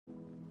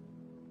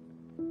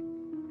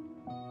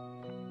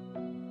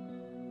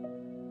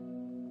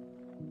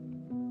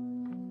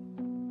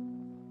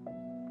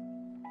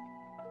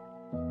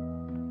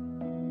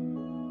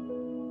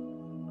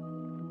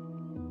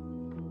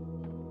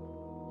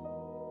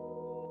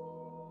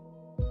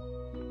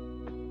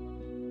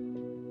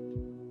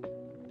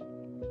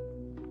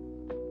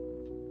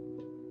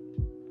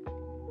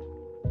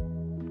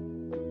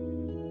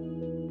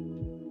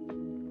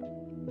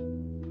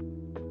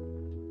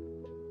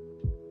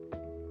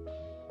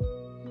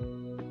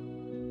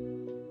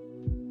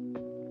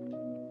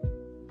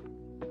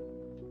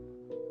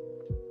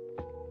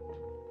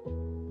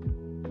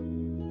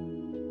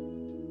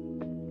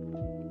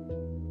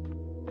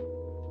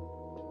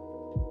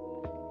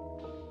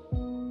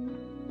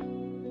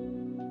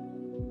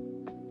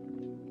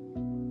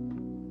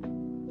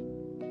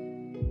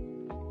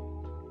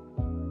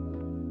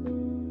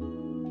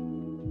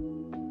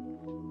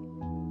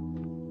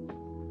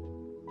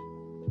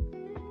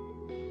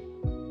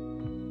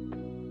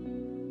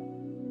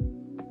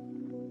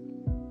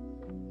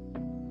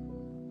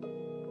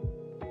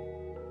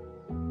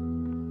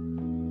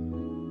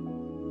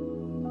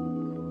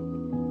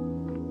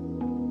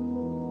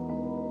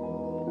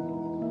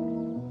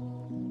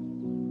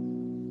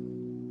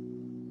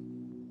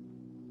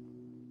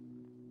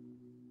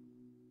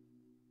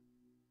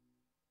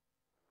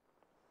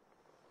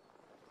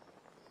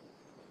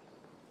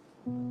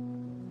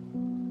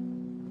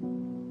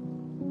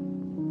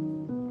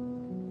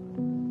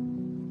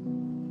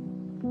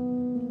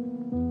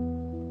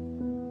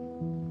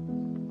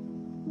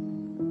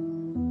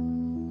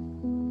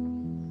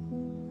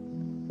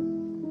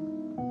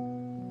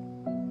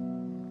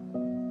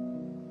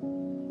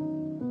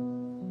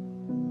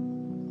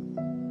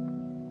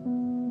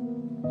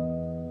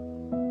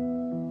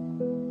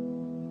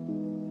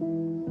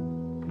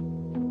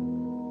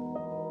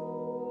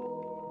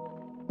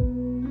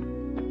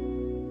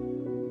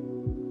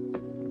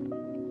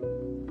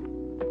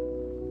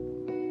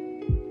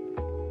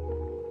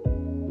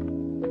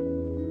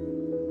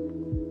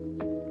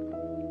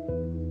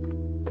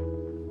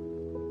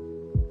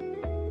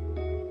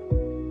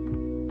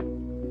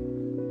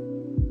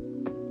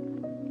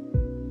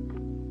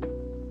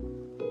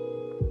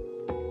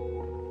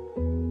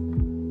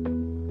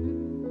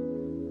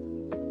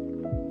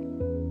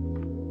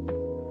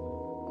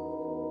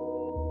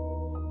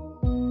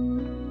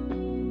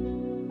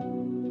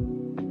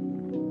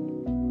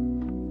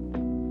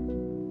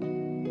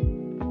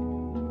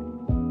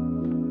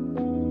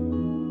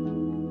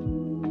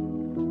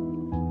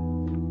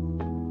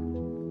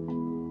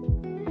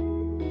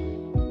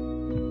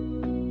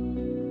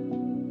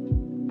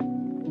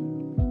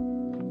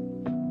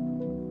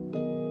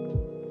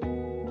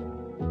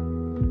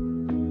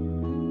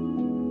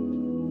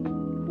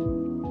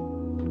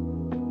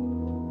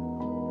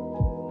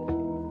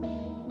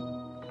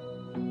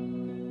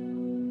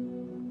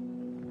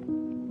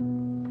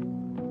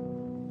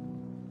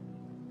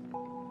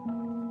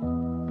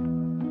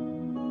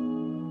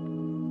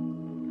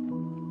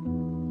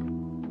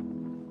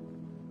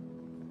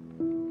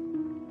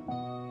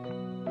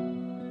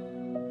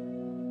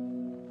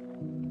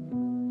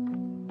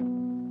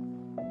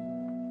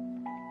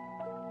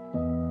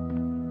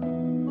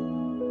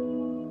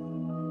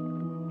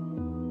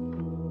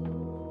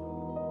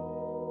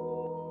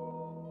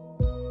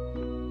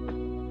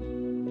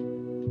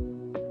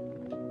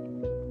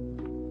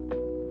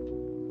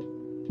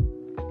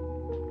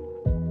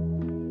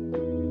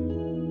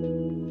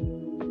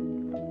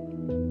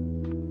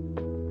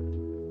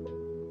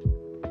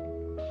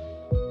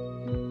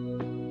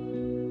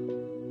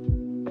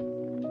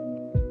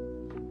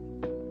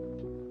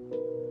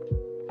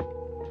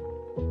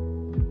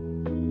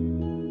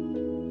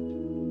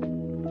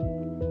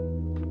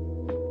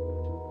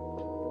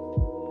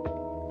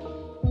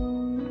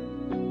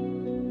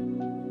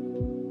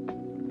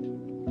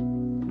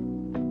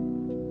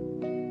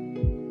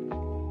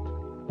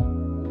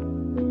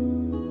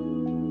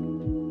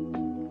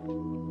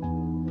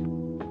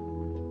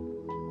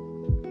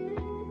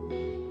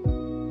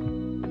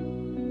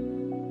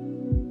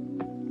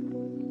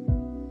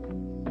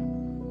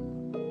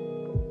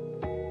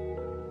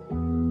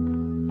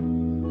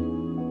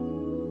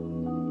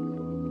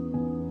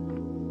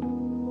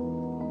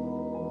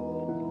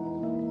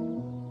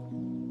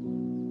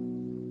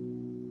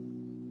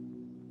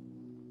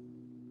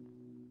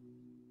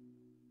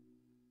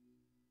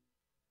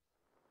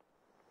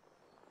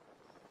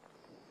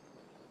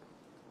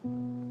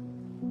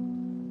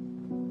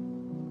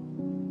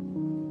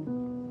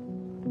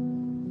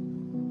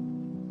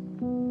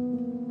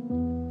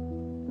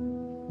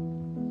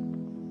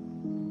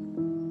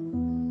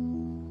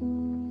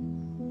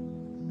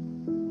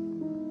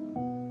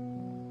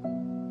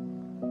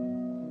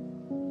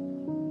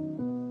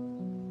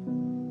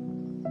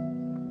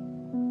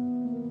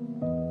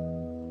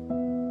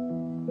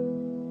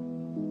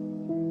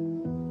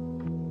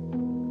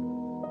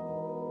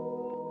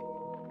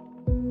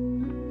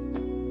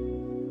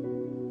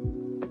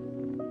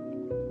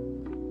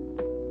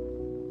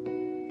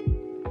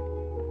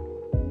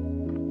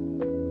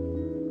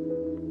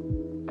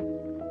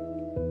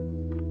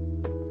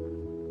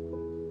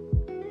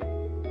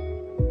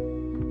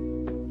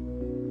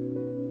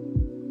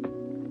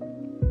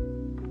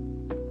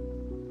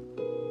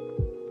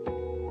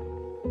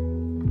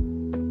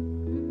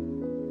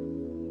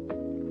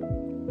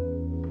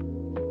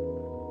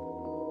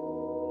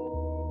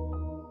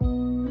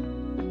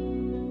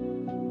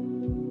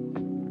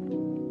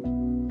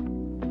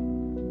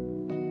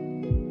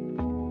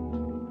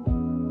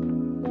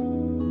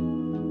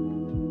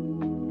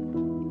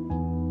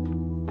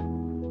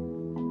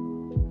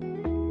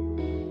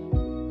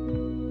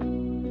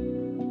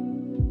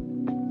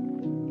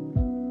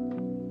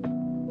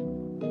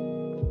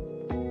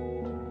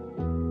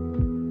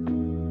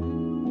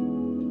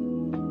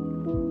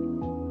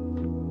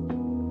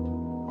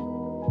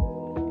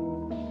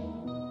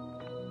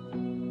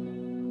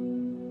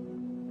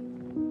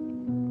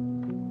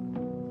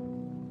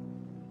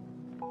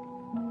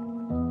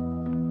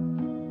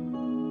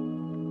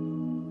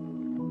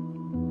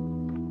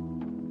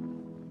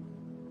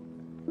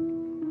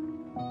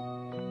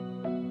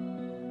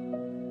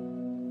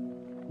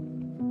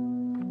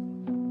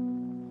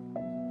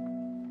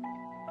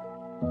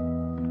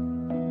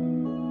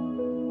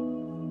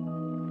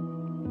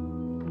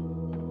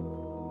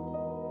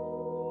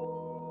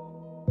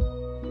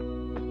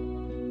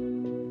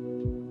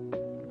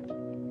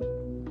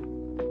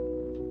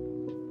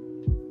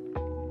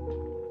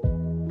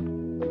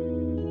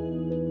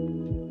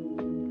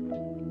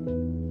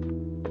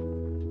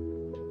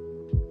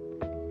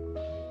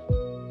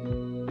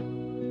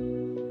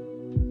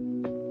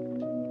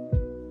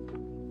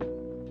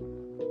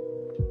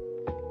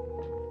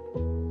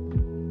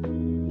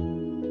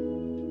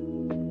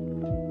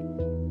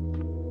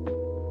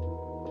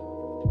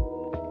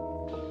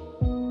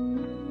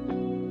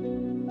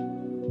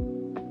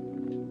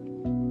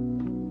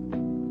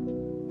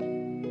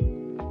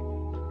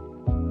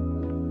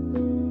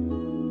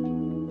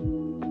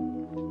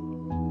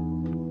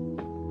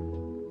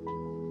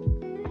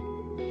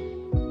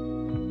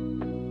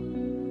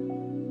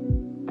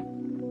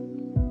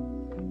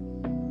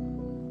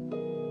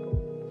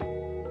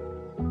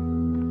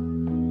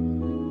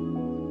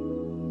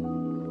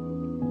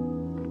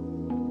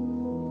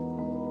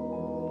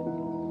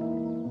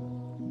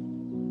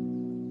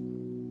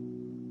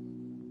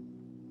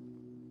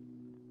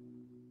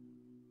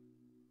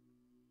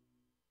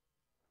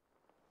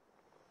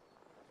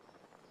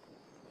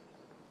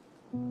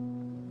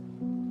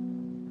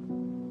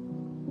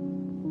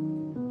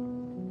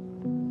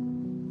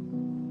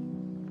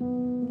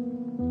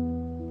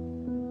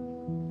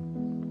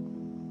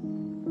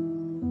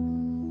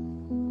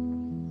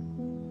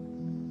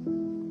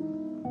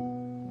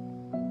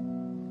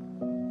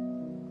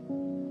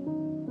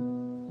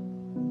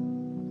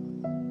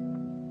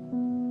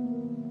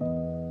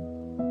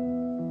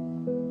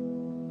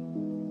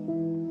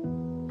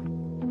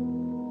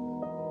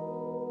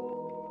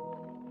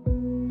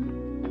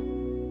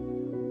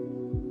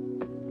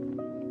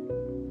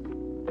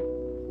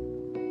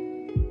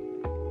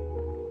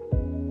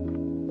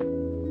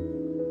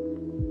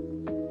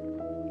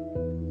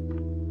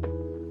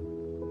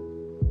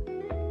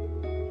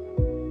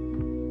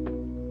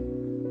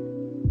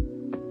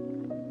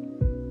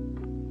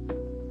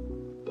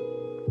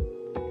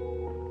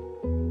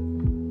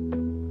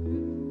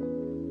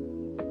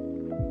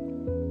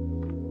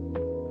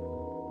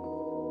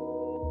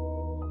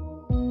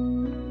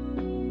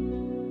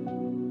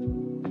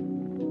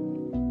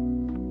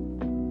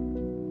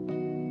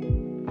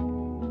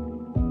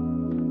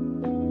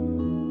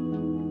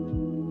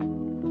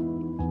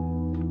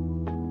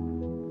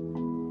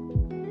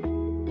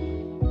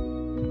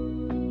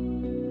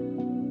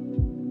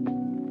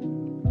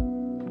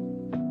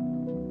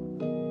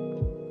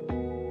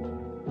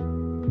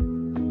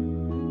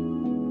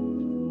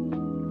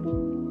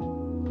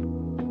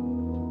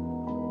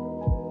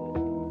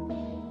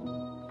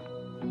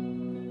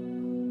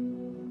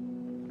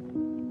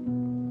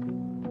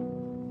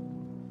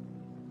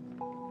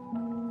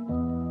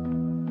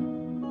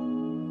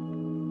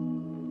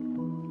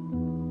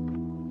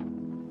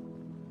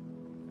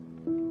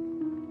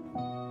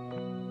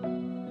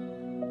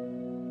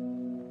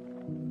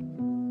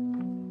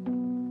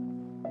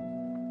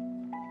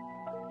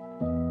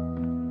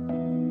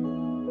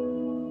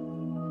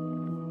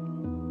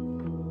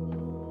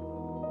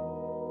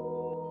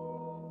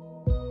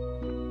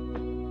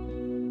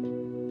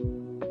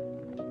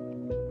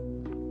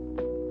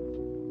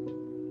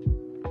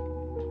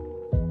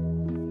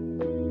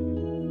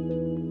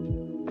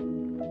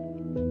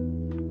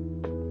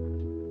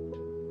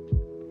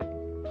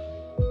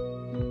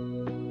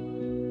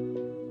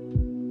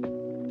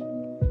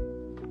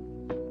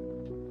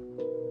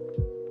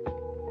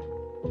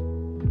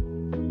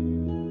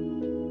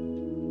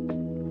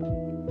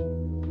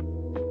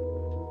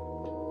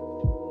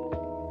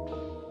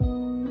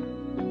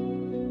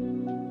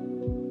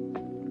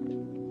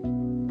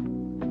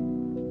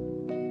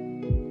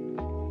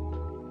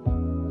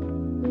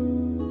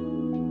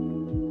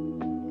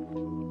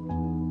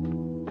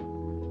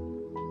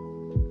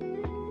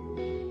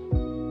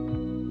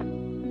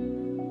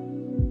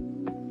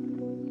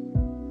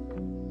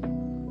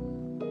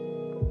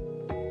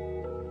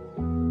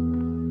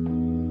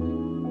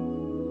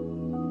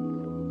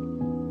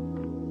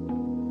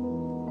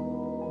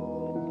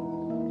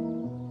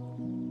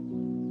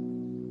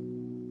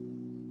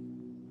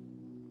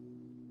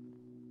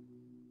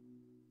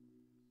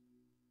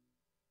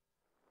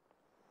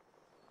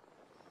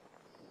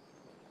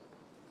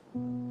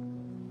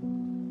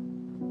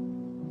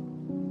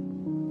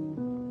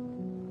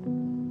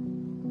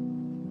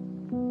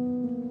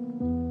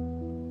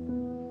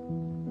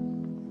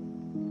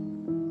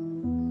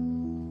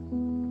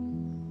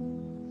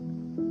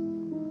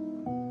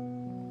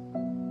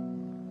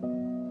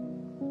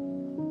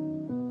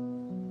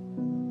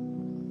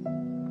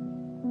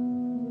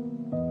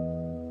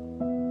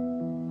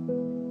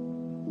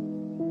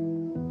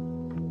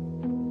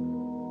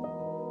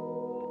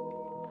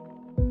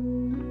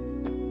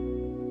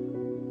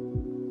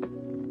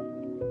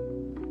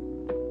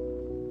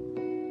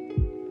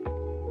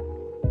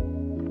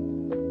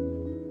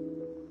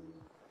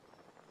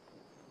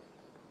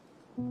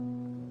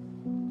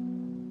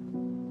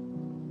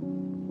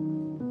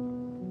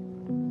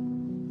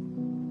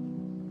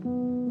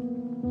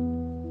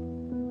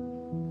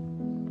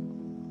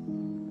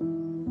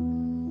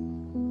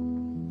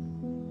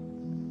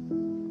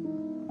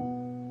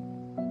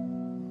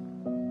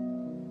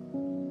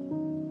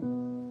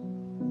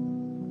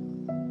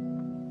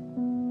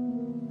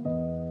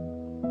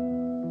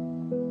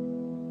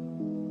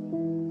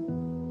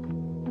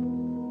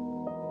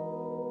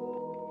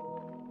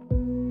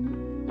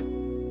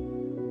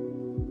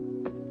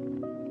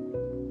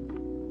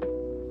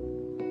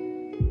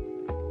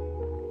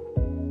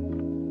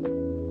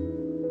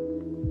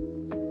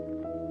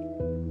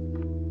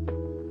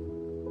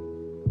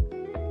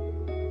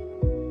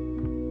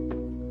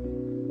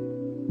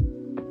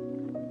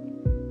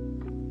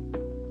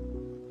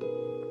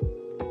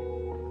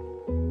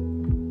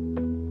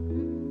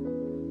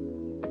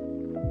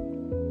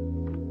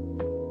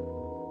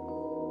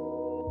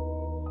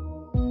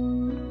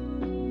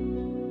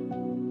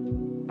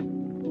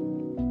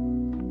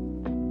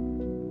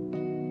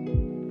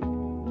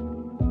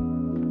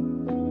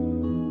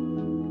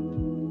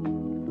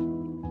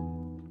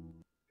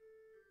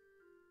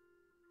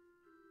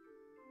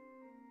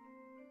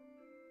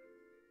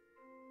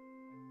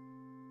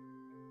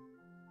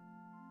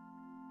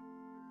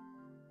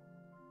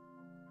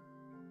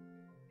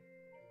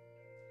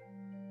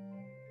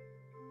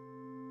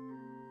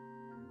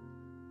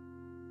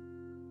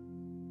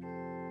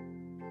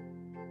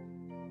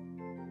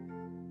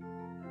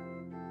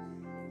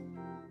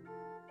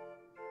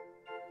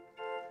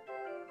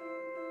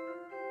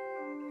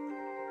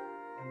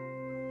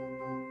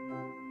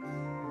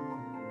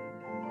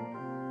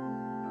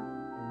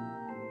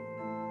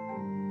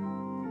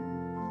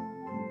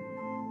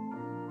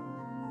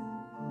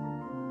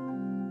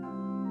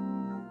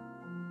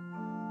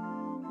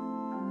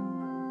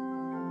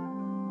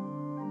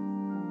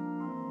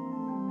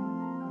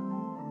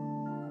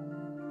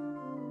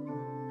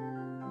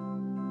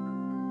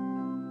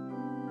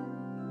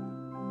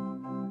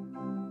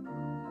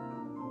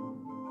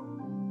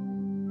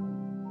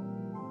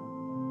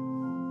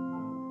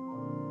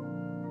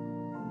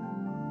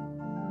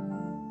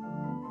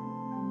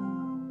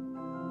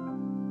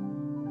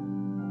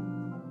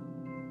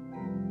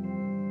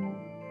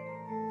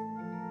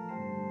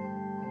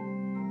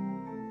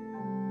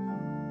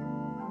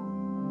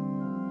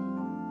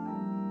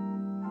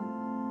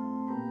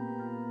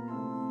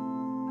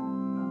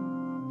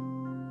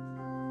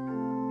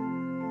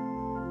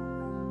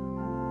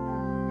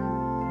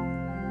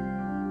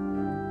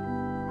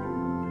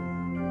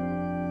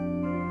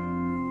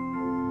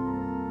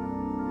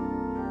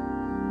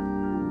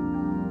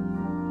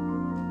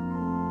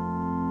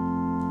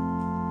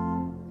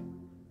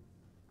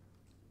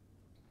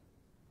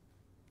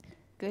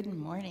Good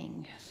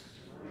morning.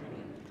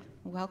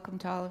 Welcome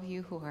to all of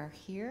you who are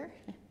here,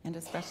 and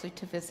especially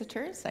to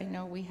visitors. I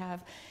know we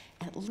have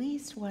at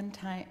least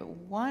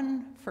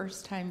one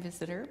first-time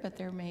visitor, but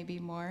there may be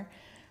more.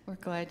 We're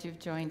glad you've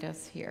joined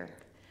us here,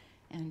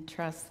 and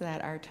trust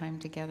that our time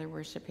together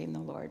worshiping the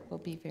Lord will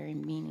be very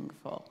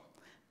meaningful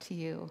to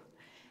you.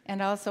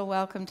 And also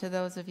welcome to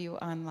those of you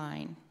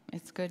online.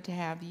 It's good to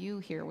have you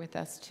here with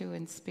us too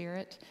in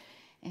spirit,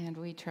 and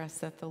we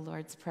trust that the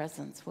Lord's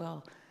presence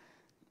will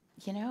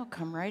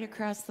come right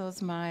across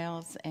those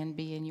miles and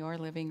be in your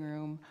living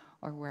room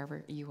or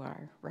wherever you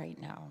are right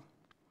now.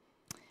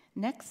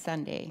 Next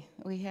Sunday,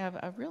 we have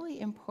a really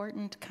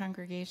important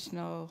it's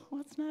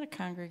not a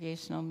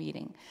congregational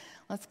meeting.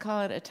 Let's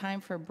call it a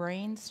time for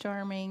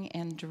brainstorming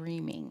and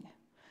dreaming.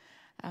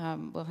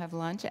 We'll have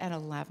lunch at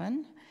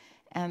 11,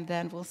 and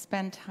then we'll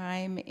spend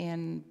time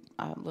in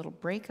little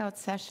breakout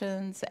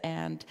sessions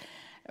and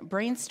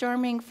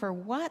brainstorming for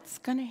what's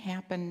going to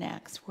happen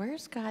next.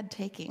 Where's God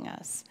taking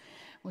us?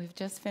 We've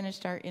just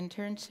finished our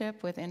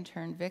internship with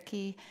intern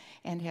Vicki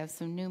and have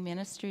some new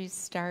ministries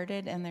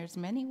started, and there's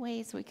many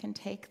ways we can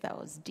take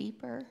those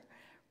deeper,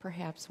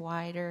 perhaps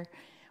wider.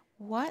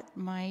 What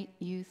might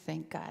you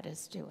think God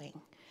is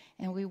doing?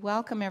 And we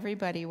welcome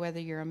everybody, whether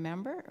you're a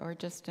member or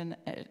just an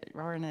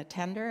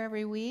attender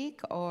every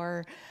week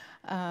or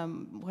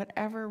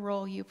whatever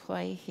role you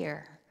play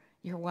here,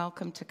 you're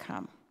welcome to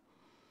come.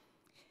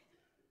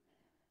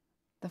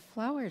 The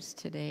flowers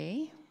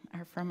today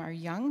are from our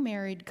young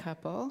married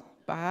couple,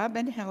 Bob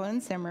and Helen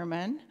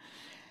Zimmerman.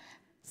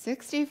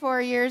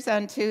 64 years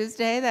on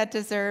Tuesday. That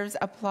deserves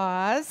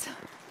applause.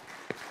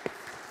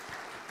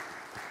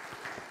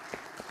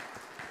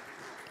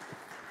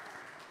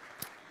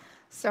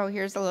 So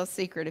here's a little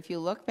secret. If you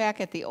look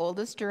back at the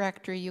oldest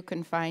directory you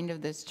can find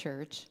of this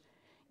church,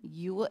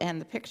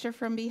 and the picture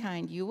from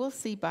behind, you will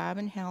see Bob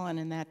and Helen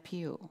in that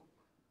pew.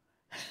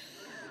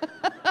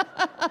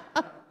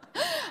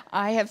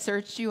 I have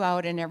searched you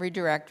out in every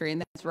directory,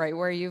 and that's right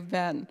where you've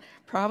been,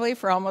 probably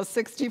for almost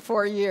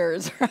 64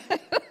 years, right?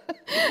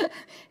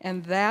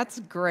 And that's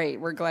great.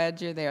 We're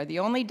glad you're there. The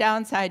only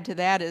downside to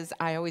that is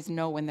I always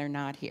know when they're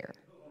not here.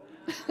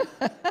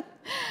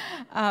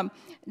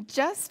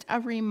 Just a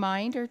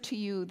reminder to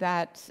you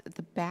that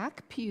the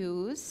back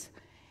pews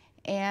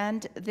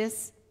and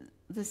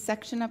the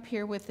section up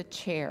here with the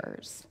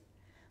chairs,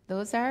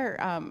 those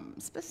are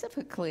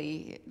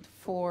specifically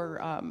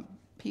for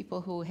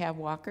people who have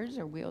walkers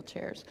or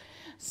wheelchairs.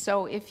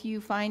 So if you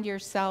find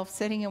yourself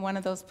sitting in one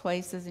of those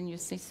places and you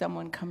see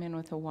someone come in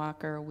with a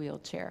walker or a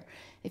wheelchair,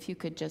 if you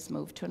could just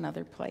move to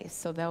another place.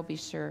 So they'll be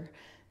sure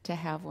to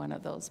have one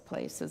of those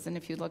places. And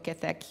if you look at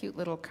that cute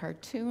little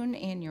cartoon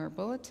in your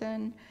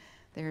bulletin,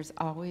 there's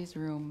always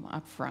room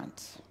up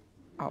front,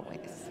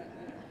 always.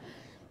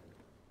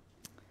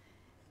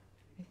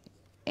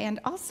 And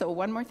also,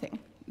 one more thing,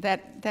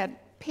 that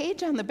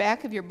page on the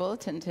back of your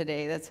bulletin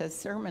today that says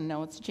sermon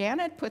notes,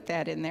 Janet put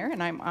that in there,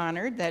 and I'm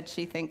honored that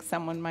she thinks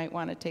someone might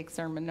want to take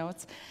sermon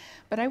notes.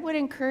 But I would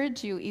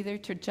encourage you either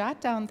to jot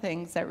down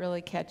things that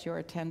really catch your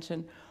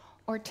attention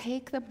or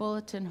take the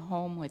bulletin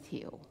home with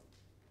you.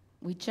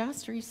 We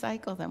just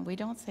recycle them. We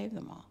don't save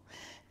them all.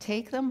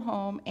 Take them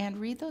home and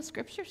read those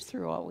scriptures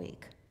through all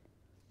week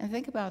and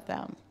think about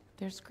them.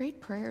 There's great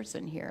prayers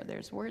in here.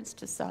 There's words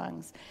to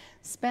songs.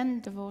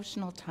 Spend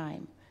devotional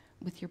time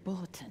with your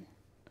bulletin.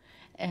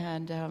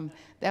 And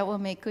that will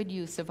make good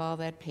use of all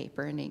that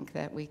paper and ink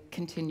that we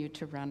continue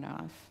to run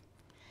off.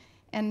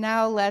 And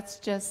now let's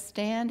just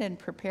stand and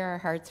prepare our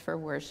hearts for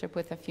worship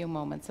with a few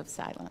moments of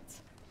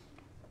silence.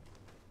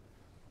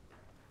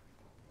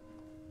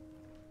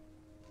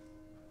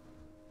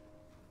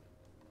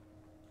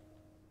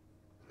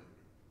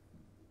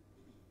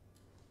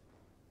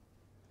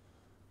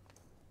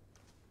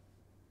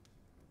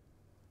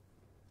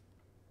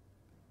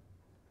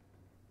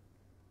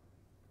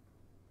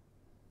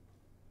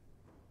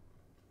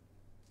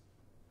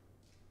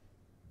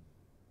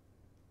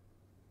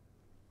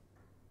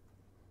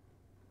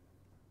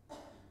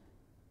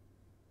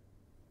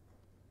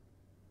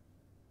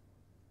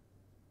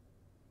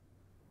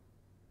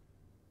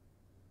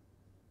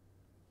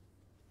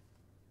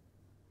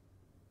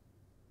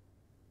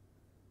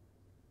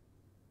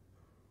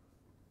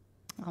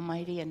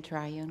 Almighty and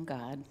triune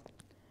God,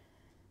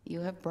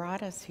 you have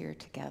brought us here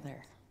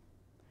together.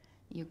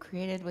 You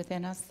created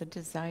within us the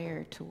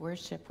desire to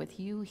worship with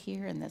you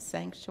here in the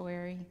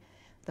sanctuary,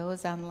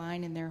 those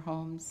online in their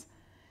homes,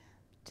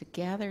 to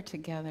gather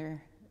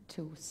together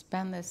to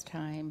spend this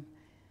time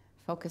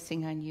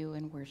focusing on you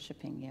and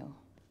worshiping you.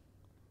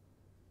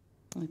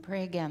 We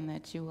pray again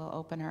that you will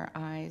open our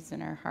eyes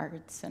and our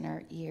hearts and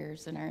our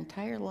ears and our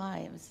entire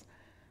lives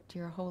to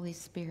your Holy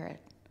Spirit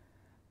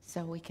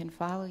so we can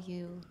follow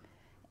you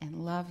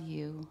and love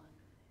you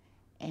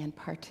and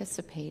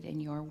participate in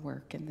your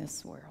work in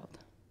this world.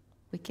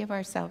 We give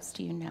ourselves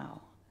to you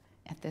now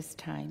at this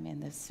time in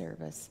this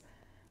service,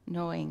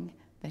 knowing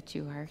that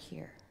you are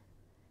here.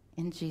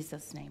 In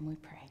Jesus' name we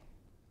pray.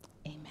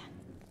 Amen.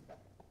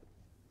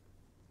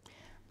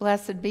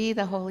 Blessed be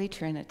the Holy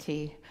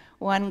Trinity,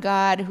 one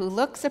God who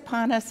looks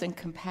upon us in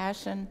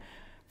compassion,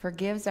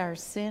 forgives our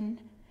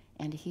sin,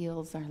 and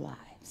heals our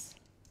lives.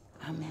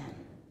 Amen.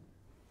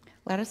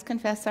 Let us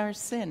confess our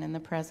sin in the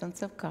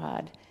presence of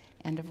God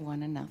and of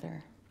one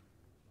another.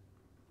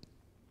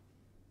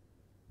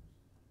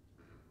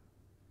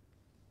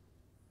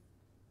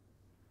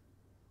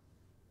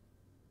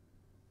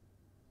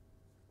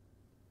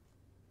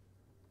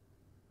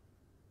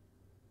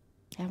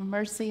 Have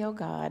mercy, O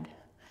God.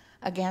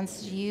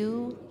 Against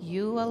you,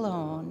 you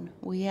alone,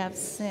 we have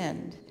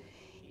sinned.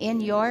 In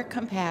your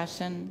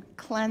compassion,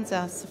 cleanse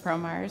us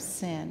from our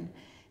sin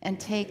and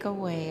take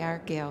away our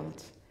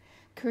guilt.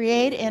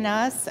 Create in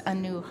us a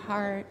new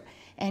heart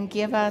and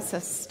give us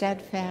a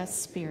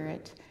steadfast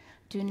spirit.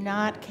 Do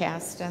not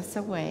cast us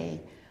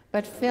away,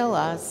 but fill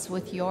us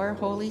with your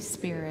Holy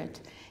Spirit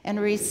and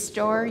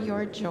restore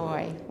your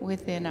joy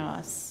within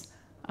us.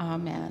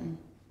 Amen.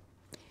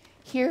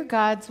 Hear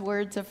God's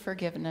words of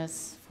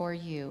forgiveness for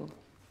you.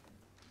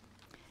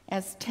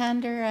 As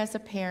tender as a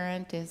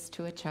parent is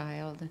to a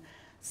child,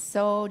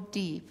 so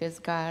deep is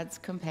God's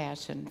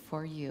compassion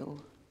for you.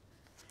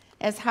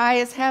 As high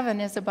as heaven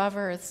is above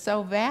earth,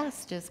 so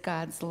vast is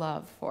God's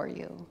love for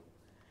you.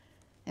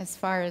 As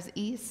far as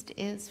east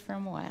is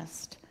from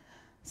west,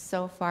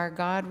 so far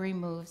God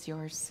removes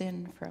your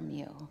sin from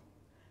you,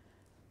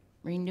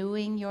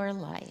 renewing your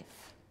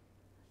life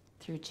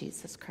through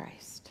Jesus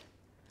Christ.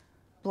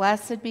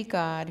 Blessed be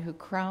God who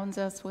crowns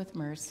us with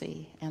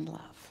mercy and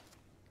love.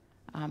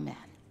 Amen.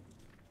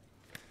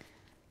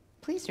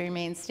 Please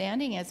remain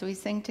standing as we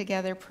sing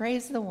together,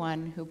 Praise the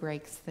One Who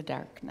Breaks the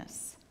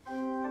Darkness.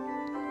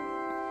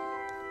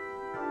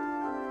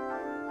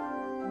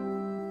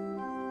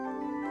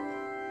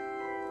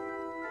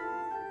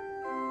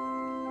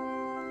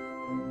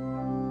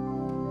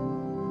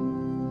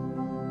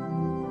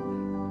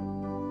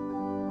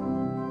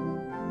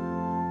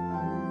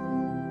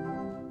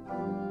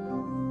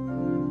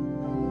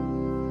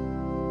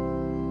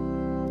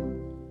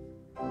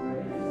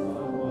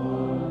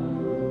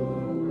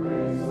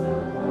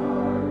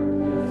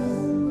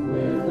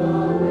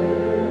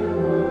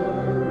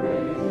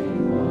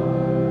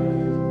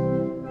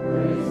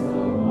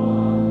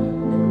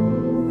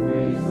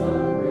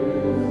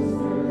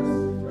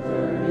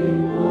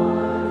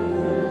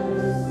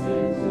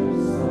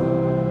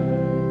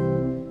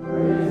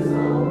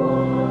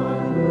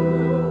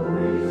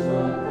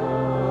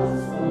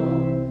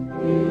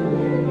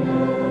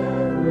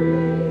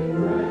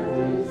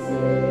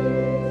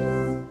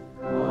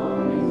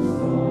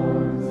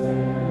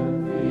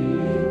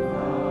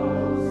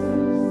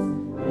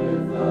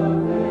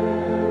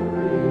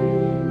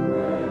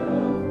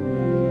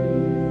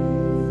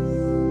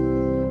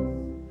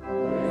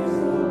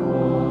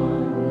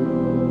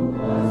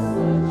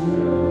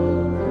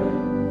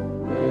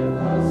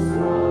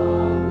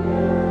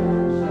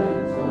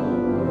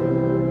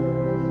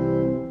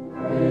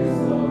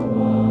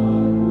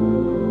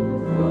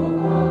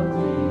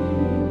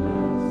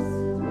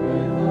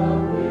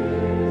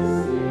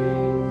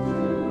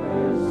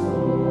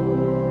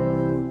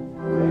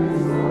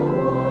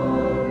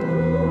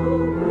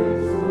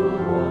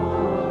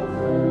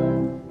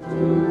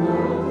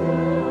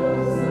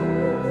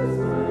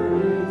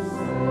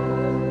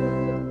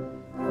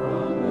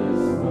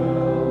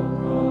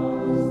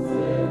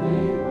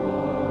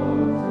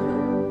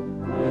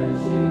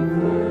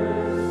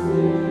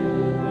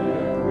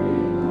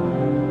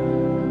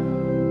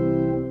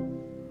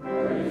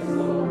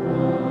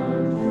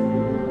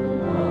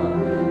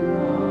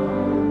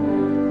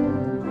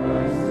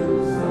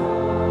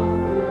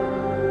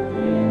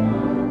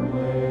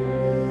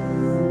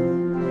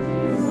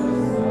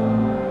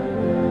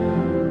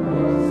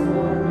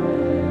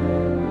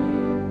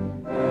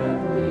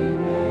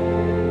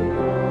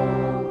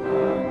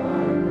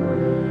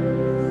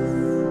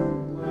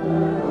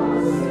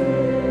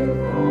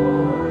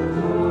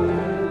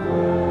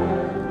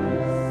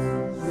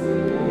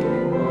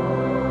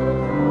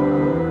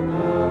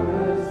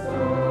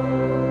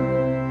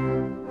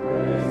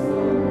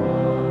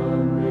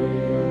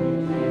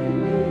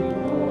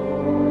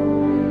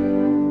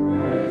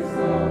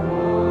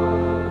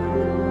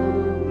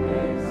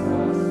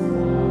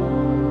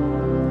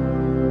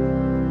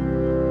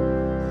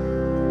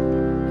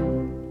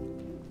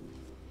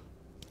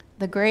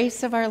 The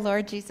grace of our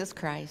Lord Jesus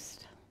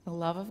Christ, the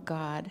love of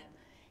God,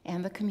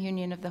 and the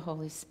communion of the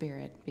Holy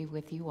Spirit be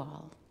with you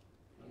all.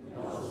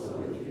 And also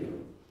with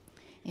you.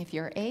 If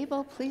you're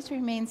able, please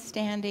remain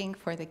standing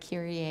for the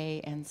Kyrie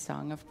and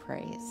Song of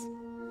Praise.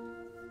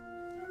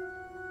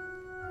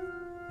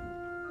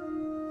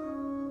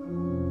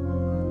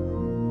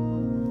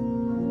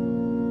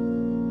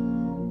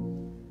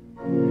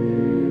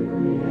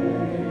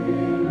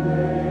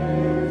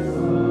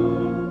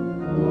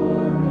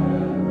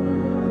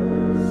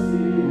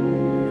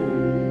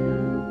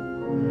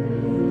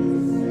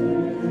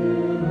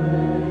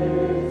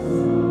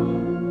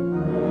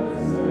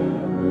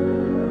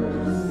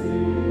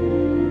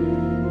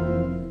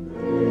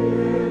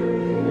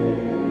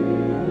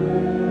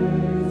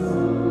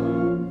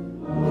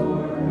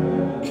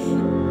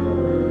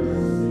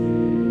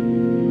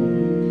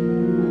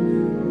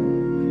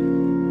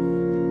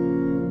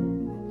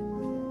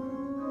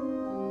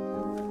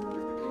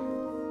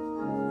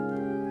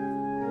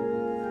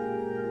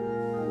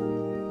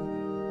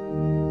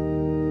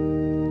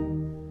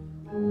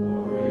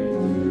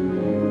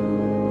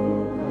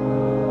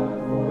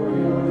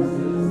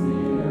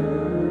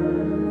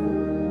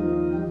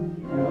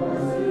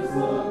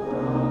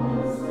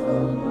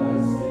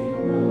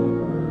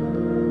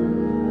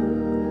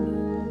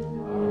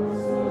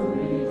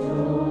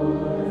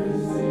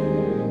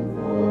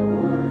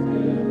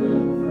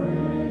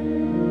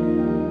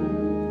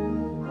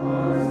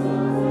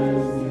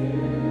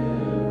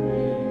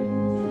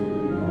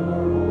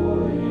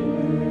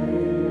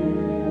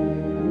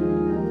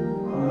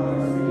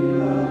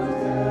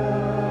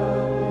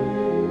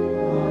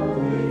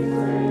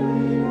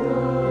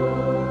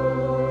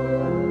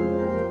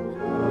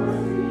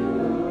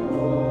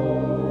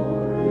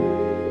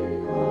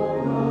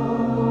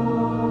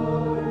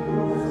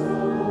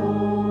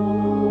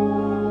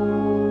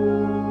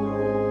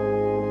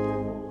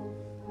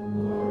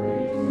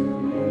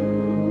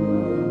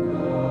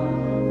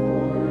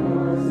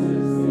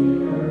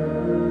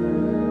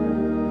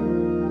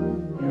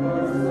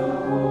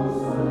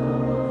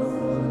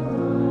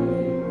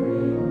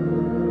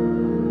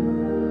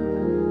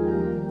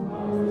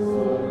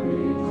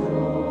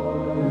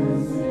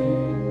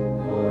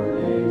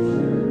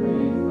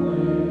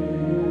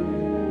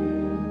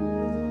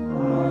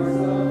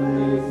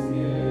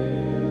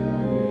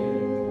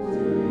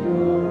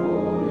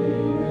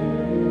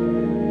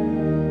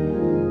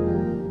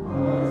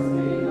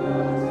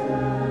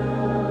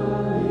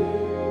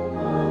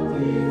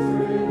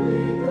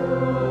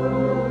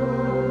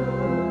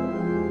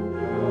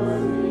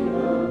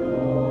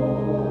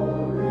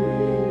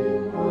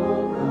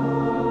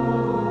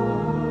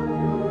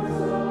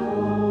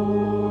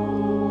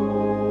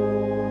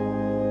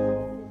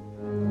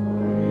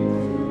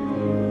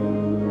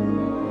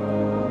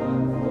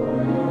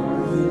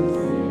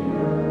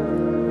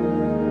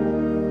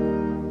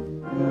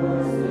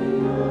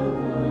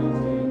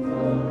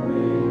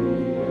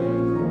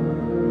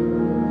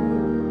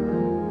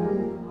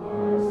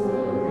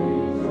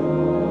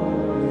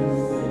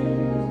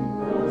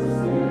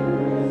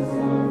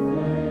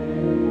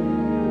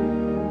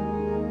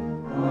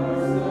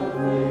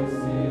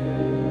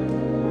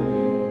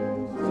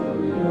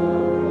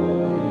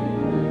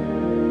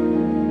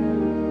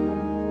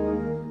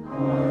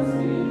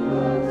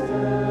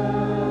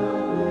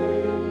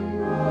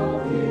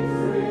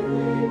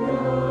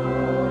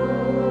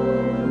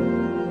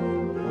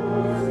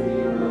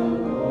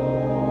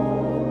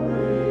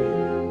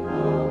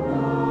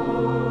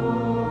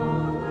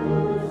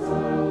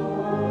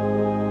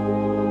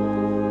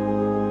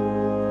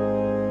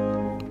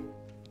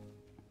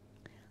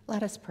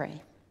 Let us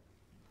pray.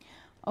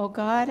 O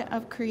God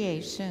of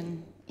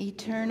creation,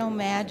 eternal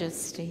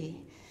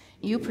majesty,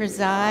 you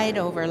preside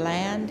over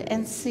land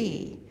and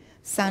sea,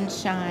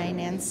 sunshine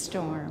and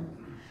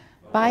storm.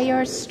 By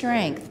your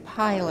strength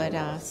pilot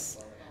us,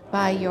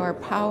 by your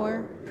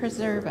power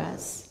preserve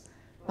us,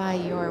 by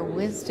your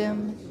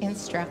wisdom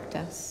instruct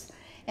us,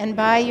 and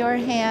by your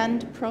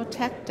hand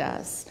protect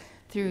us,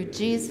 through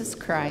Jesus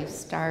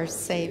Christ, our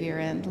Savior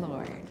and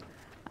Lord.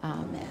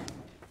 Amen.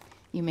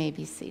 You may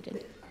be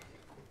seated.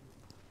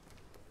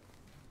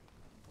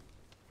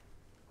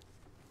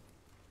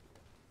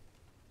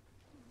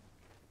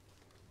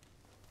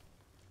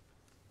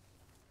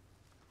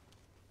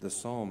 The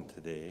psalm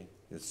today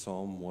is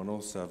Psalm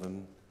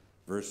 107,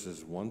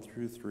 verses 1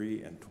 through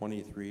 3 and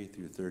 23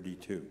 through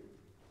 32.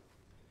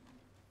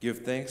 Give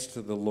thanks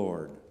to the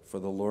Lord, for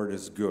the Lord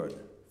is good,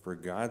 for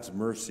God's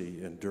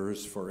mercy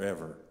endures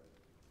forever.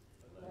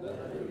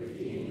 Let the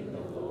redeemed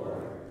of the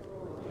Lord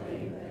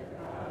proclaim that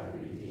God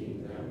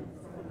redeemed them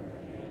from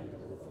the hand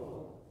of the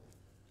foe.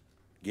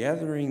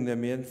 Gathering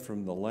them in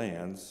from the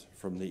lands,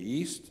 from the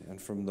east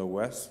and from the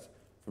west,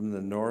 from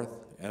the north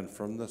and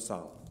from the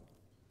south.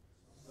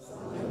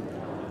 Sent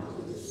down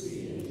to the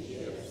sea in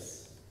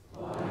ships,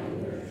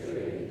 plying their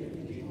trade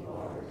in deep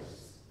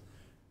waters.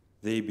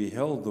 They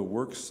beheld the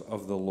works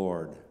of the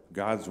Lord,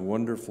 God's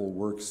wonderful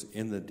works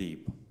in the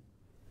deep.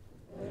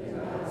 Then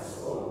God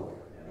spoke,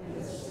 and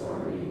a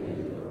stormy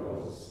wind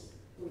arose,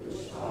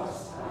 which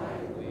tossed high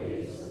the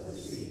waves of the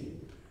sea.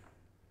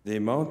 They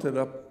mounted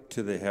up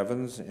to the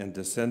heavens and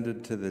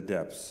descended to the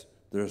depths.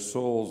 Their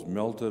souls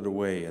melted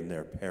away in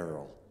their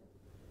peril.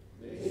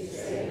 They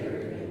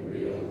staggered and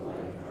reeled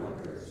like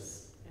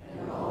drunkards,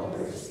 and all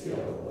their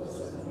skill was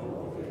of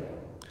no avail.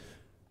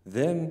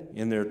 Then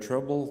in their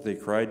trouble they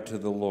cried to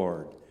the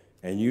Lord,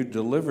 and you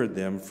delivered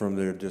them from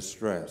their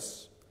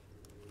distress.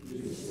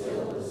 You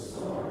stilled the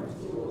storm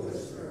to a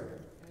whisper,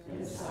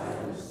 and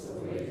silenced the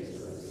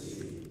waves of the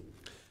sea.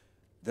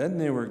 Then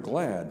they were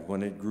glad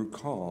when it grew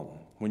calm,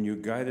 when you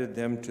guided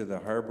them to the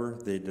harbor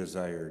they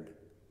desired.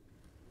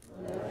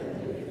 Let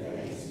them give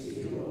thanks to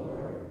you,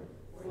 Lord,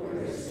 for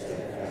your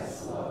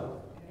steadfast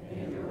love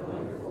and your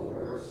wonderful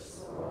works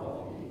for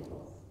all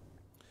people.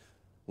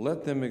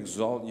 Let them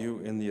exalt you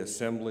in the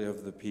assembly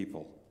of the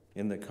people.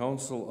 In the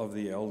council of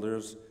the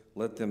elders,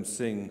 let them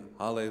sing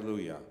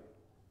Hallelujah.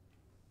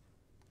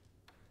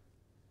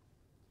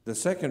 The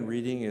second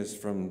reading is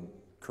from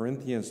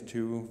Corinthians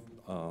 2,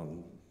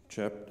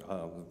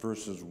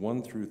 verses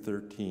 1 through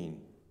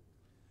 13.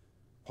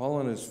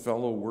 Paul and his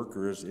fellow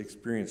workers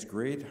experienced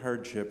great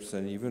hardships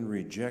and even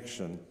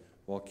rejection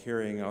while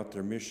carrying out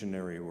their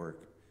missionary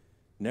work.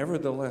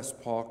 Nevertheless,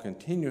 Paul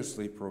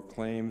continuously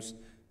proclaims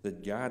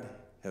that God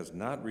has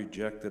not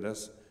rejected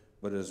us,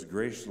 but is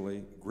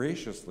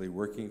graciously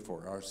working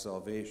for our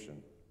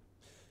salvation.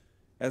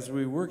 As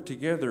we work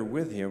together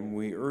with him,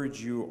 we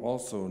urge you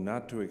also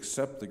not to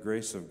accept the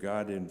grace of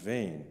God in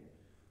vain.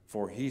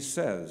 For he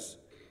says,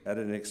 at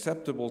an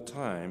acceptable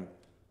time,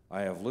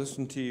 I have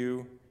listened to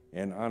you,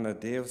 and on a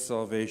day of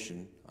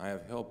salvation, I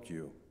have helped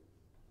you.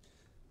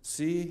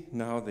 See,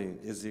 now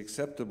is the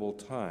acceptable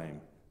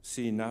time.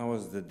 See, now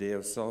is the day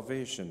of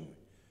salvation.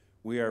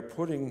 We are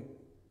putting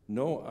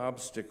no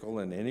obstacle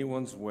in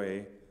anyone's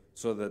way,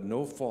 so that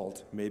no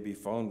fault may be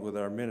found with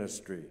our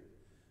ministry.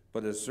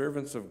 But as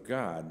servants of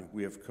God,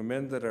 we have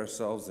commended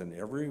ourselves in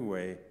every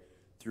way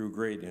through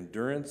great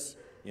endurance,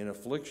 in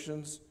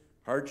afflictions,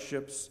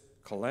 hardships,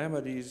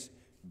 calamities,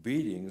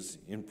 beatings,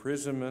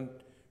 imprisonment,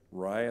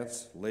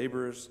 riots,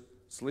 labors,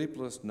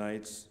 sleepless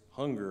nights,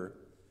 hunger,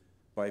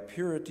 by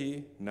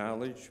purity,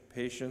 knowledge,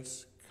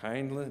 patience,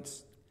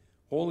 kindness,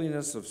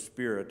 holiness of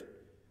spirit,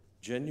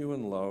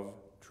 genuine love,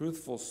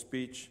 truthful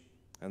speech,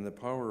 and the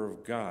power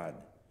of God,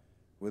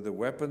 with the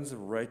weapons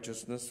of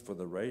righteousness for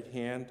the right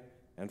hand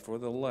and for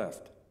the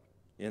left,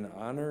 in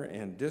honor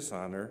and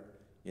dishonor,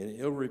 in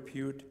ill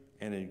repute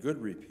and in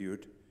good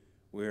repute,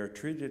 we are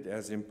treated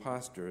as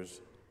impostors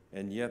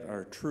and yet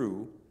are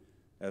true,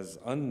 as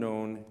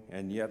unknown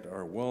and yet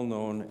are well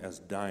known as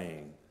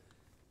dying.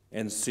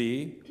 And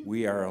see,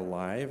 we are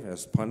alive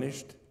as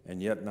punished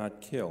and yet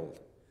not killed,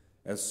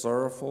 as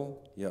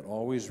sorrowful yet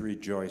always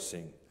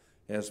rejoicing,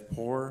 as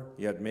poor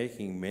yet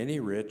making many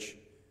rich,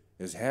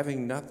 as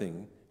having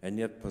nothing and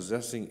yet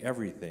possessing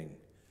everything.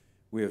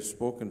 We have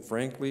spoken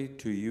frankly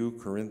to you,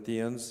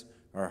 Corinthians.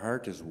 Our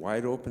heart is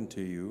wide open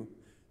to you.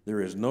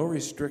 There is no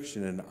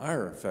restriction in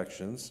our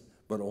affections,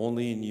 but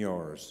only in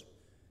yours.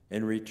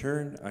 In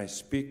return, I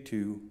speak to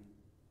you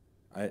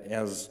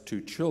as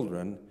to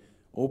children.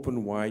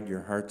 Open wide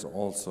your hearts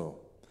also.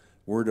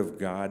 Word of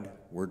God,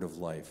 word of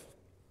life.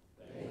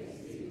 Thanks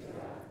be to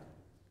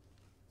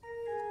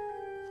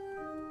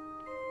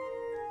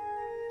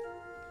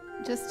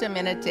God. Just a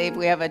minute, Dave.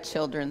 We have a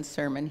children's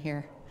sermon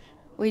here.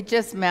 We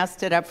just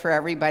messed it up for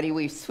everybody.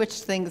 We've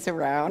switched things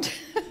around.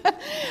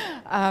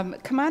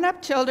 Come on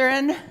up,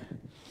 children.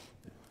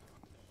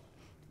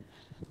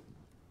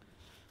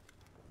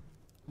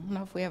 I don't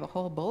know if we have a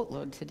whole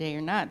boatload today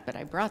or not, but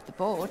I brought the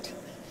boat.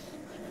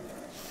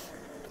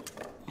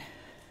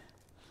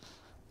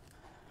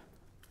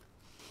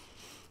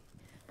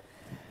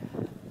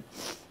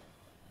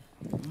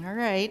 All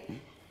right.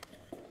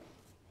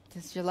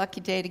 This is your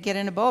lucky day to get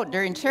in a boat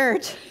during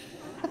church.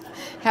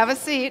 Have a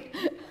seat.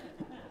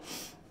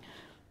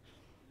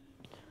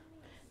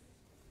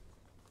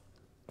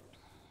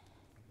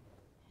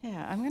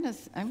 Yeah,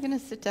 I'm gonna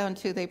sit down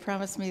too. They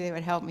promised me they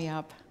would help me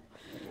up.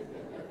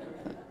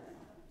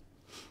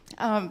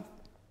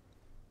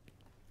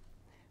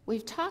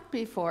 We've talked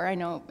before. I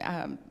know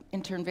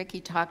intern Vicki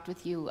talked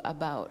with you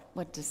about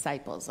what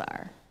disciples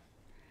are,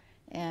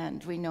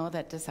 and we know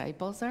that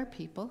disciples are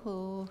people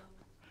who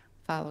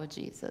follow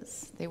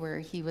Jesus.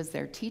 He was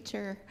their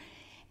teacher,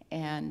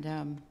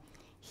 and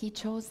he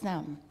chose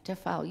them to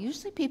follow.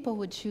 Usually, people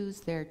would choose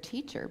their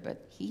teacher,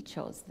 but he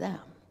chose them.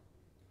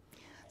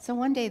 So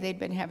one day they'd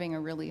been having a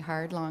really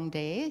hard, long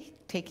day,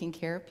 taking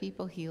care of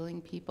people, healing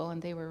people,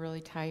 and they were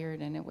really tired.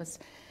 And it was,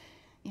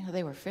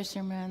 they were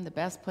fishermen. The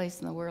best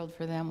place in the world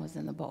for them was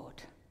in the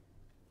boat.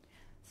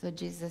 So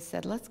Jesus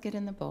said, let's get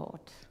in the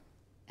boat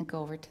and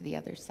go over to the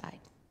other side.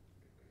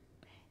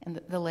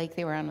 And the lake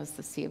they were on was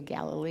the Sea of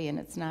Galilee, and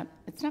it's not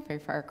very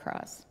far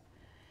across.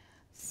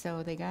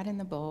 So they got in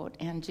the boat,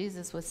 and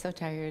Jesus was so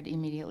tired,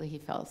 immediately he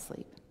fell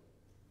asleep.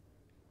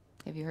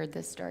 Have you heard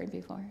this story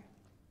before?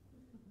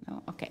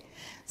 No? Okay.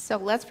 So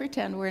let's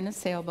pretend we're in a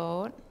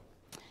sailboat,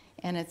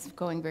 and it's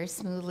going very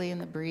smoothly, and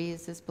the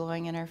breeze is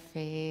blowing in our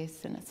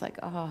face, and it's like,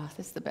 oh,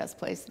 this is the best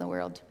place in the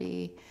world to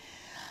be.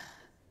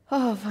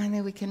 Oh,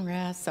 finally we can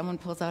rest. Someone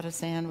pulls out a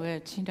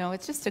sandwich.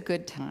 It's just a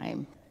good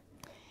time.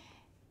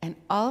 And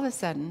all of a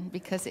sudden,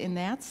 because in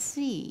that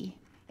sea,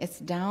 it's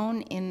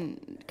down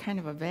in kind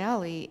of a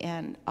valley,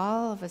 and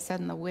all of a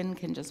sudden the wind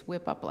can just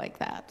whip up like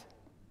that.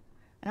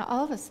 And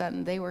all of a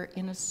sudden they were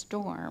in a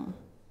storm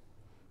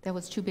that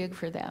was too big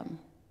for them.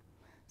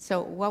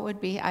 So what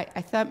would be, I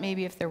thought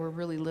maybe if there were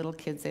really little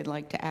kids, they'd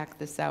like to act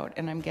this out,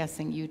 and I'm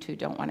guessing you two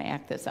don't want to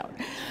act this out.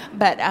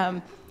 But,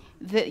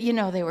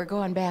 they were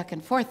going back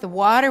and forth. The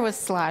water was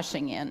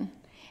sloshing in.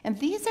 And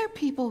these are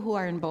people who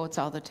are in boats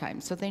all the time,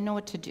 so they know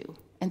what to do.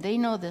 And they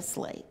know this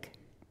lake.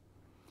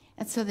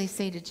 And so they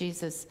say to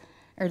Jesus,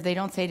 or they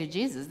don't say to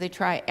Jesus, they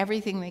try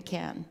everything they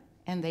can,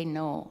 and they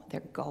know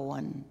they're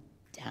going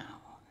down.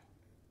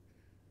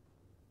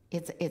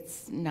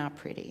 It's not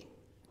pretty.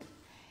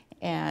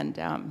 And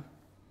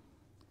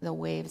the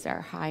waves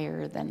are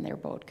higher than their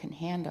boat can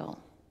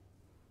handle.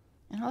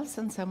 And all of a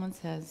sudden someone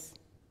says,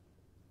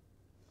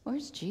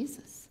 where's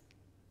Jesus?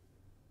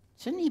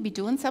 Shouldn't he be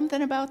doing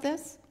something about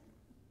this?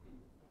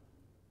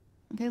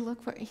 And they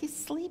look for, he's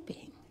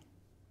sleeping.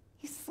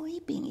 He's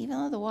sleeping. Even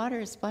though the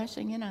water is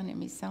splashing in on him,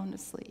 he's sound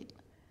asleep.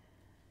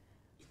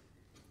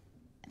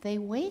 They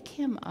wake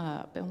him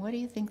up, and what do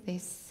you think they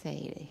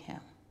say to him?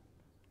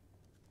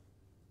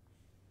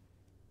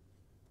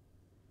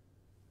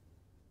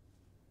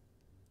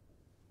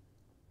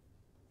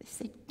 They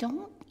say,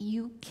 don't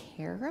you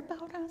care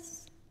about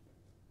us?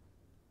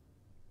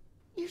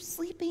 You're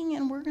sleeping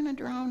and we're going to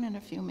drown in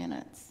a few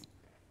minutes.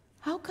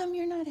 How come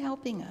you're not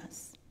helping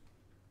us?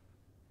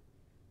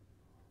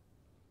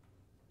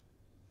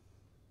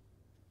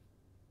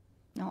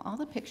 Now, all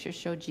the pictures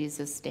show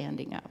Jesus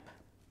standing up.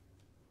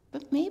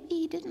 But maybe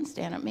he didn't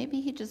stand up.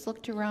 Maybe he just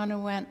looked around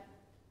and went,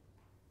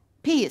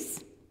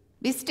 peace,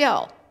 be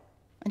still.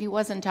 And he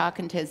wasn't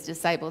talking to his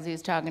disciples. He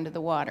was talking to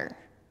the water.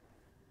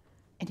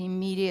 And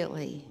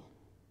immediately,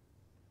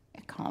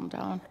 it calmed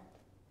down.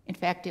 In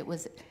fact, it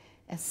was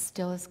as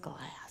still as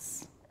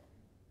glass.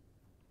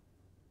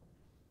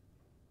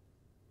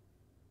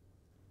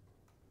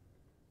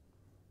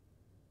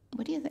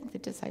 What do you think the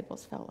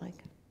disciples felt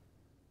like?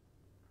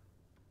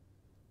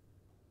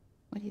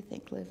 What do you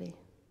think, Livy?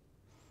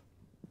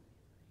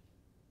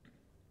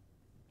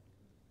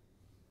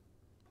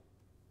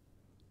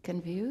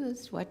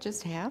 Confused. What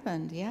just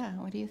happened? Yeah.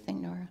 What do you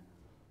think, Nora?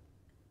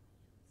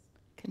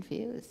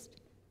 Confused.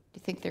 Do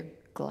you think they're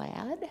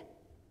glad?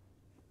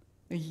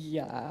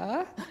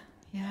 Yeah.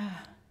 Yeah.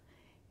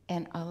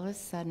 And all of a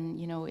sudden,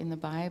 in the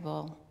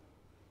Bible,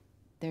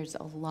 there's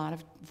a lot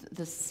of,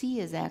 the sea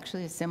is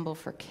actually a symbol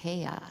for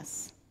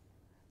chaos.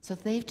 So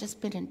they've just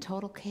been in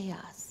total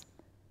chaos.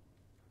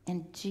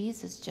 And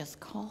Jesus just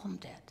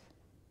calmed it.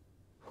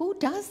 Who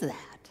does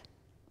that?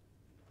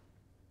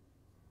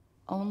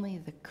 Only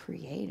the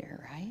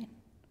Creator, right?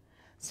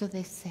 So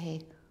they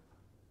say,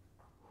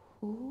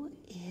 who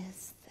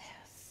is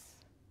this?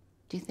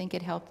 Do you think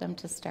it helped them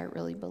to start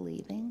really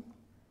believing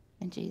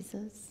in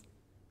Jesus?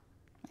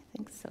 I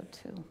think so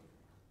too.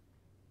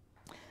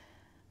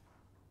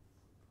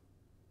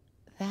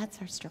 That's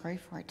our story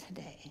for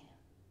today.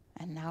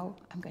 And now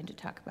I'm going to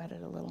talk about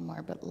it a little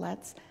more, but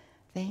let's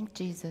thank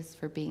Jesus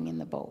for being in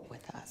the boat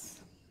with us,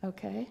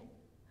 okay?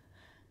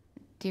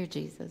 Dear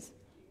Jesus,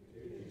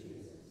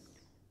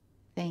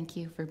 thank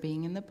you for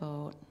being in the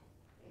boat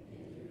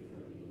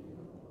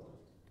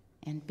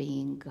and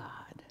being God.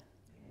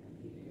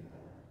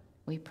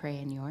 We pray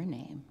in your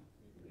name.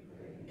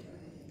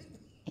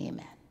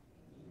 Amen.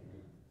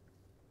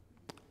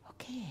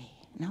 Okay,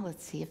 now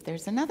let's see if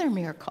there's another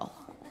miracle.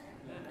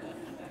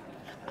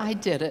 I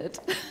did it.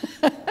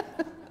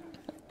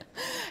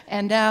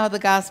 And now the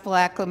gospel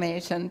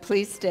acclamation.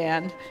 Please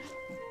stand.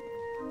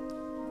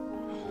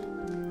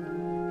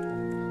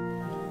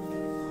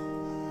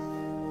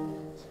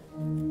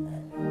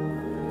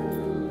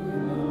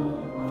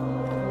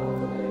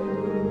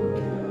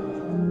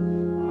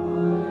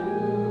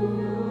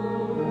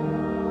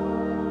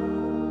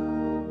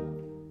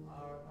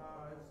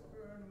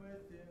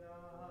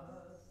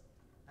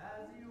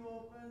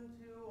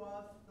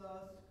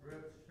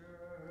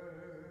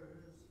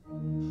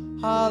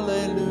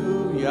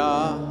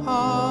 Hallelujah,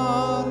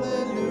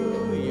 hallelujah,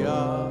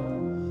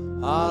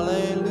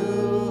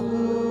 hallelujah.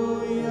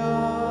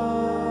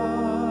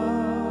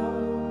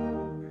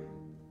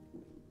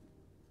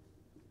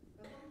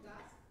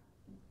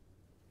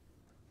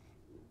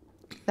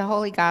 The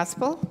Holy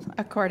Gospel,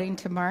 according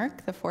to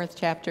Mark, the 4th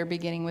chapter,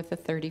 beginning with the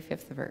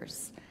 35th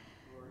verse.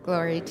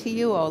 Glory to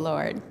you, O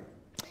Lord.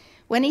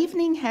 When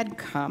evening had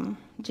come,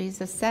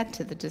 Jesus said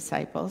to the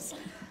disciples,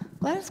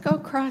 "Let us go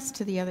across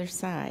to the other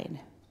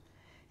side."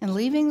 And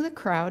leaving the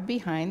crowd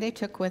behind, they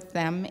took him with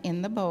them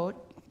in the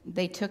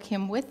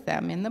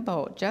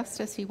boat, just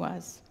as he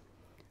was.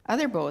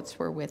 Other boats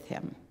were with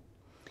him.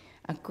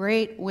 A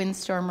great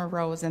windstorm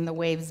arose, and the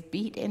waves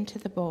beat into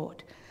the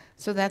boat,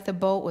 so that the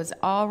boat was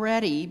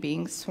already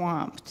being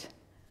swamped.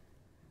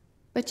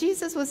 But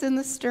Jesus was in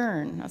the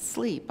stern,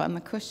 asleep on the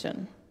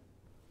cushion.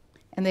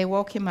 And they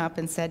woke him up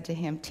and said to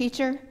him,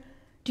 "Teacher,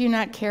 do you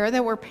not care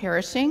that we're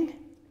perishing?"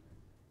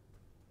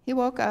 He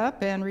woke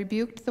up and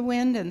rebuked the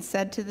wind and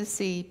said to the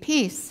sea,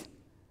 "Peace,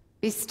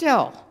 be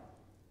still."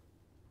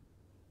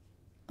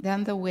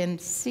 Then the wind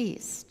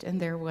ceased,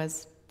 and there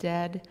was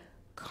dead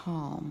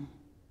calm.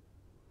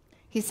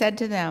 He said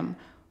to them,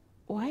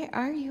 "Why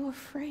are you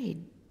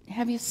afraid?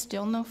 Have you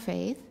still no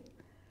faith?"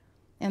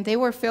 And they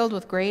were filled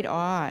with great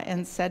awe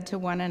and said to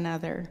one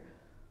another,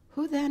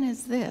 "Who then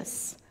is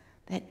this,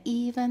 that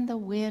even the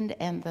wind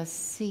and the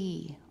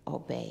sea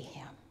obey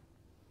him?"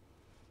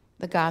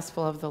 The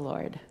Gospel of the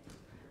Lord.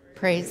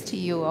 Praise to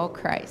you, O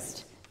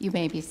Christ. You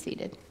may be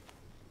seated.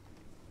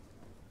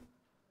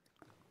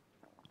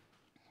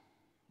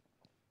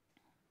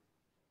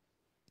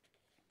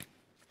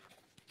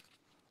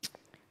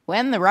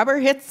 When the rubber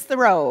hits the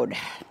road.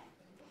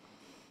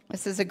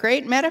 This is a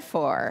great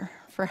metaphor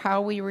for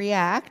how we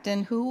react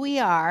and who we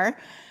are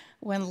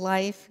when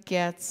life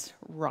gets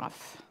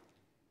rough,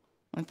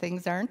 when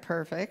things aren't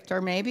perfect,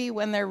 or maybe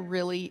when they're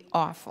really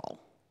awful.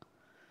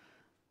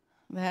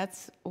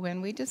 That's when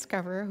we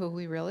discover who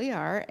we really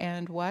are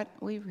and what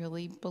we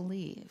really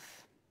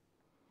believe.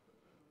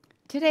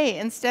 Today,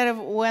 instead of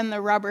when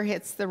the rubber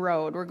hits the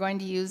road, we're going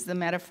to use the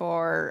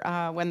metaphor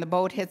when the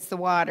boat hits the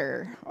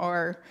water,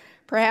 or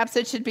perhaps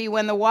it should be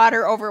when the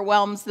water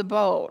overwhelms the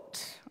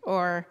boat,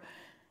 or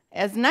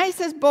as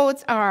nice as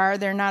boats are,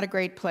 they're not a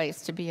great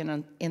place to be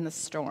in the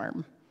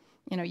storm.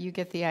 You know, you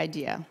get the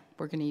idea.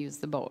 We're going to use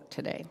the boat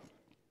today.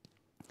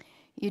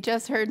 You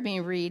just heard me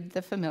read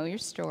the familiar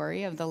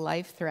story of the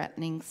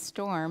life-threatening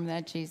storm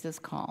that Jesus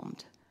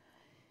calmed.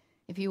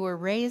 If you were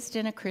raised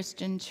in a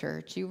Christian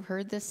church, you've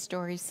heard this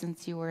story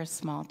since you were a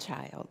small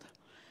child.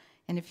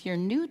 And if you're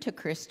new to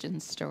Christian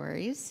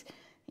stories,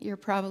 you're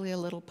probably a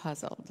little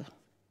puzzled.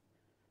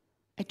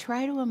 I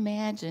try to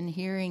imagine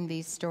hearing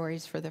these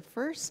stories for the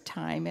first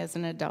time as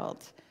an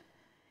adult,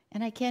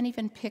 and I can't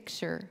even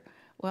picture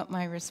what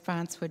my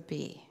response would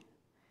be.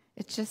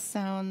 It just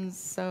sounds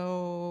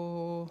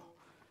so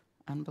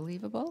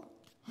unbelievable.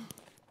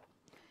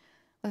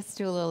 Let's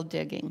do a little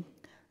digging.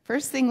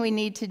 First thing we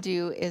need to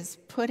do is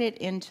put it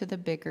into the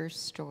bigger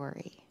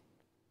story.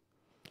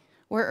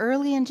 We're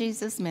early in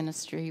Jesus'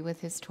 ministry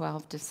with his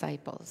 12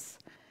 disciples.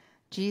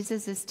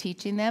 Jesus is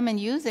teaching them and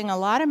using a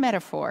lot of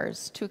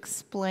metaphors to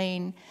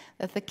explain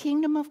that the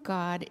kingdom of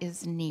God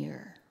is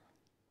near.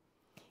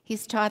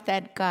 He's taught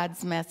that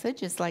God's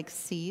message is like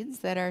seeds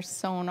that are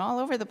sown all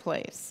over the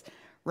place.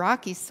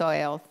 Rocky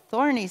soil,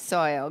 thorny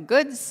soil,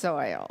 good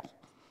soil.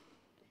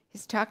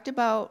 He's talked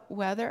about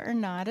whether or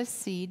not a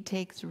seed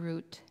takes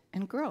root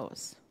and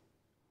grows.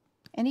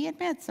 And he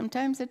admits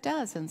sometimes it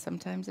does and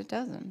sometimes it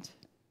doesn't.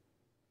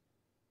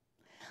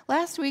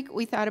 Last week,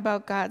 we thought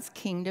about God's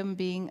kingdom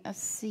being a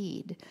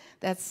seed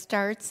that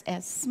starts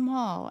as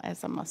small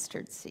as a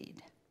mustard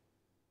seed.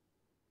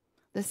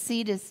 The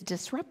seed is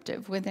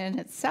disruptive within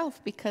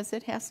itself because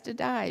it has to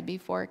die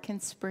before it can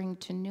spring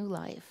to new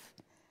life.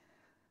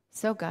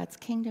 So God's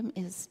kingdom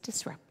is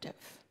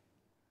disruptive.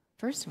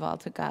 First of all,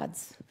 to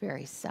God's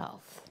very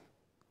self.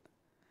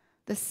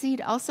 The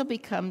seed also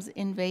becomes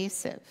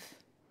invasive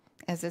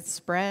as it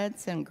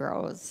spreads and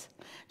grows,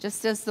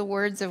 just as the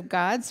words of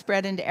God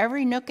spread into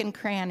every nook and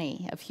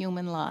cranny of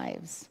human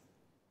lives.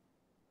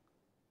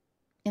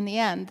 In the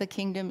end, the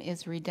kingdom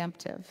is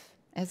redemptive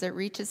as it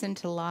reaches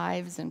into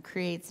lives and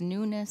creates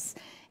newness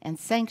and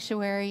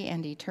sanctuary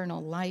and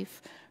eternal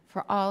life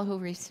for all who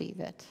receive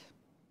it.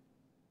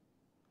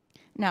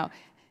 Now,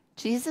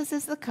 Jesus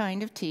is the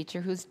kind of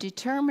teacher who's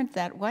determined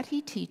that what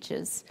he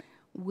teaches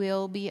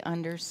will be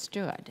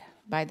understood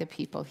by the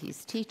people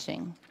he's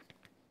teaching.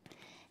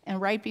 And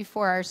right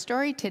before our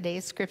story today,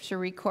 Scripture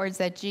records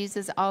that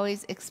Jesus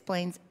always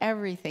explains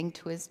everything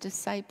to his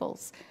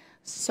disciples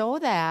so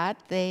that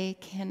they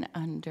can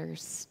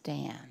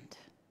understand.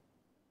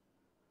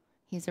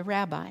 He's a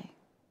rabbi,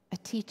 a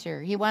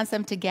teacher. He wants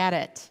them to get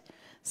it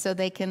so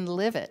they can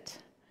live it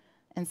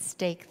and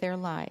stake their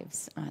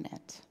lives on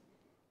it.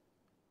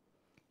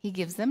 He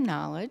gives them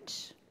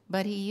knowledge,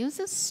 but he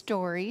uses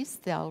stories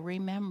they'll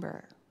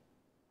remember.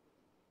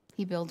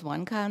 He builds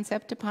one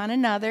concept upon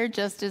another,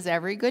 just as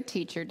every good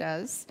teacher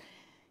does.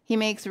 He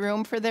makes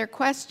room for their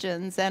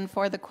questions and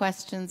for the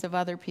questions of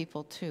other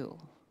people too.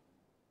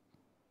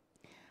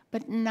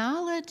 But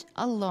knowledge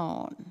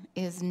alone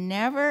is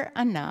never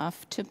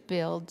enough to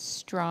build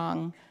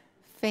strong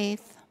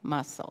faith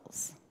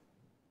muscles.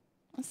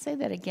 I'll say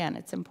that again,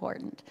 it's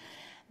important.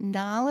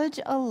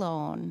 Knowledge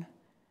alone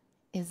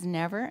is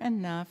never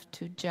enough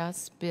to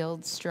just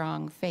build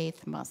strong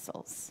faith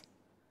muscles.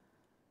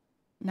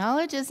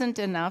 Knowledge isn't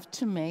enough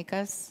to make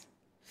us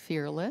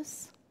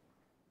fearless.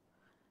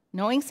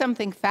 Knowing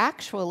something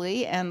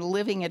factually and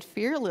living it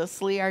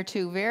fearlessly are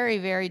two very,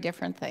 very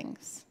different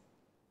things.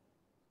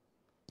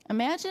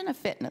 Imagine a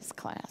fitness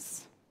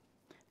class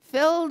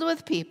filled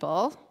with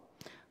people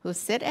who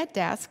sit at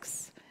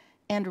desks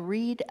and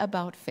read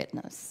about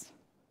fitness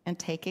and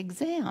take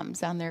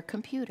exams on their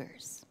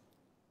computers.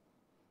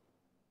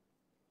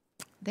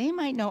 They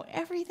might know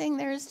everything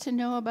there is to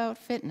know about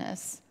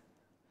fitness,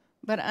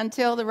 but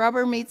until the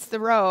rubber meets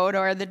the road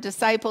or the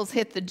disciples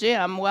hit the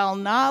gym, well,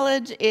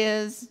 knowledge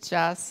is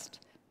just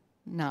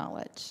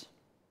knowledge.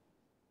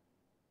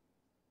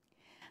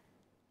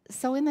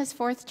 So in this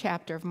 4th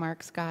chapter of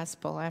Mark's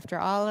Gospel, after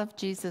all of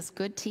Jesus'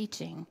 good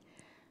teaching,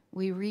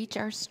 we reach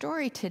our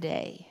story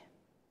today,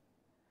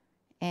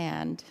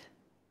 and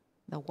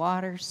the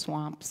water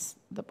swamps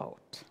the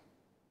boat.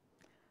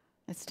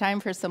 It's time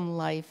for some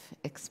life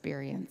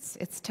experience.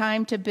 It's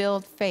time to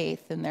build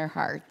faith in their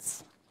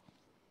hearts.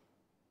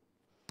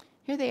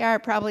 Here they are,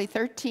 probably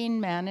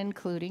 13 men,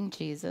 including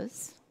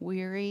Jesus,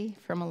 weary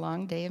from a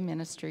long day of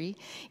ministry,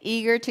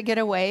 eager to get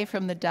away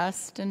from the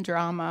dust and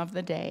drama of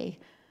the day,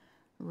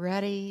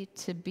 ready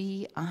to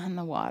be on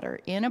the water,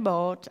 in a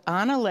boat,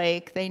 on a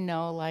lake they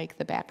know like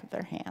the back of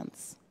their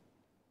hands.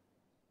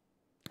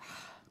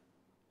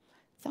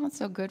 Sounds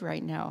so good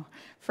right now.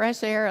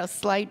 Fresh air, a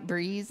slight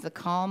breeze, the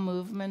calm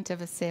movement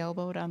of a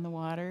sailboat on the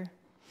water,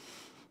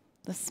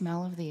 the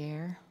smell of the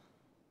air.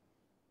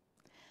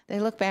 They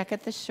look back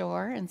at the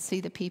shore and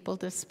see the people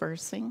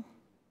dispersing.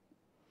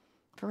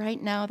 For right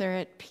now they're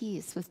at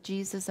peace with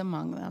Jesus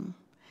among them.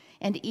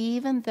 And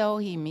even though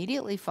he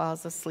immediately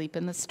falls asleep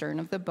in the stern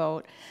of the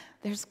boat,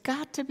 there's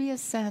got to be a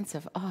sense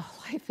of, oh,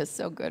 life is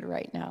so good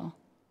right now.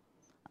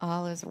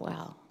 All is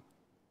well.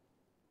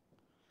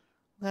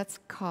 Let's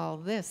call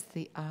this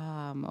the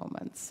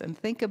moments and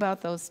think about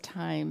those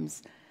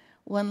times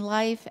when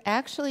life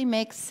actually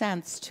makes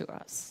sense to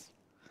us.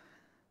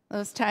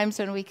 Those times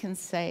when we can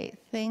say,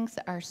 things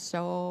are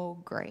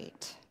so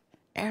great.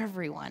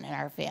 Everyone in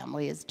our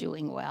family is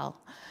doing well.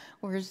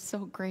 We're so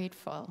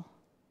grateful.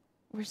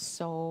 We're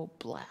so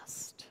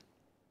blessed.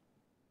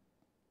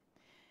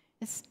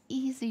 It's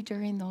easy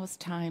during those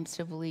times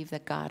to believe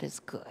that God is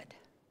good.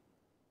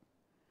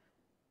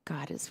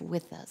 God is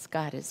with us.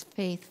 God is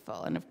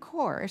faithful. And of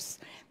course,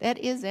 that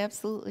is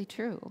absolutely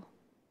true.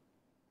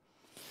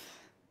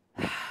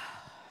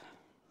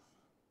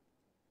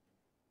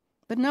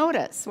 But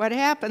notice what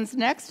happens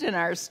next in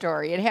our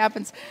story. It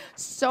happens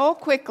so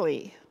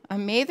quickly. A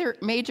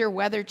major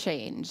weather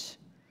change.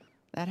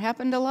 That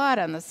happened a lot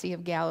on the Sea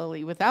of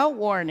Galilee. Without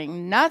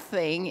warning,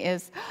 nothing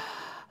is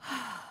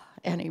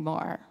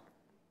anymore.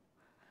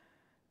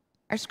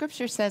 Our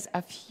scripture says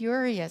a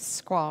furious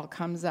squall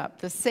comes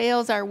up. The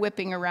sails are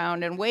whipping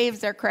around and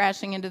waves are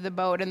crashing into the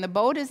boat, and the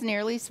boat is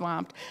nearly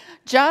swamped.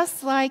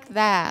 Just like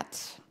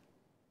that.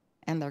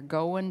 And they're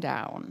going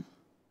down.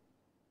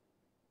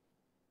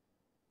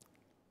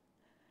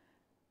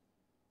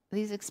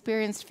 These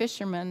experienced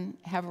fishermen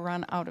have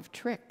run out of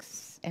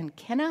tricks and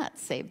cannot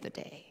save the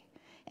day.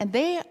 And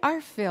they are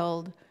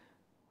filled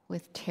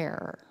with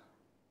terror.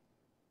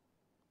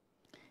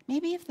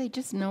 Maybe if they'd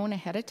just known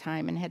ahead of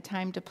time and had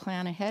time to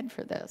plan ahead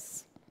for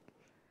this.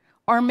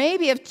 Or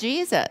maybe if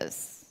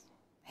Jesus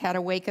had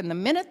awakened the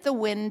minute the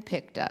wind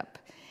picked up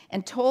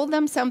and told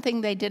them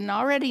something they didn't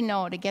already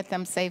know to get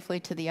them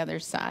safely to the other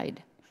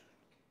side.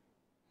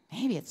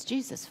 Maybe it's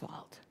Jesus'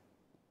 fault.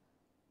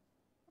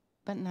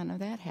 But none of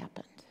that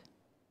happened.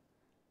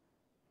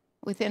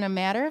 Within a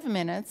matter of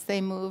minutes,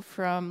 they moved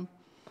from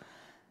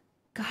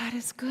God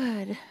is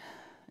good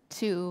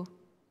to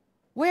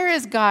where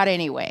is God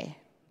anyway?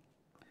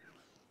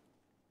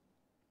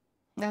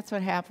 That's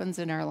what happens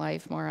in our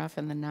life more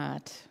often than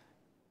not.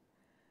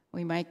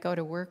 We might go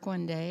to work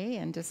one day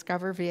and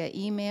discover via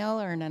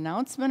email or an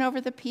announcement over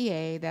the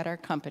PA that our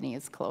company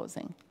is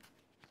closing.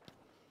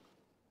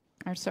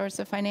 Our source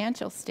of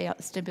financial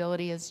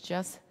stability has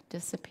just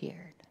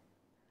disappeared.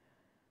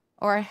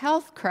 Or a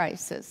health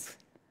crisis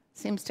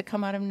seems to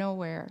come out of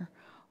nowhere,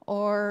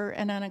 or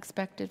an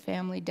unexpected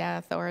family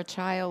death, or a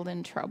child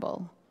in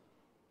trouble,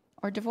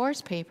 or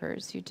divorce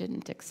papers you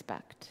didn't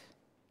expect,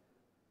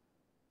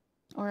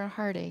 or a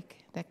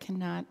heartache that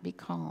cannot be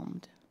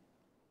calmed,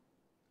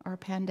 or a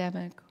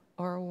pandemic,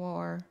 or a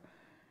war,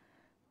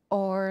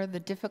 or the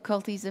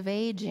difficulties of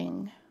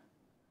aging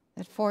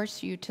that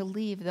force you to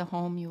leave the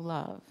home you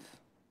love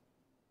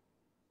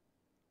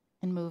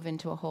and move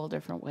into a whole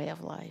different way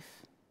of life.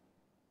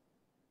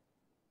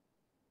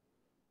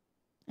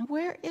 And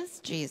where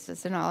is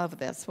Jesus in all of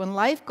this? When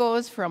life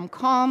goes from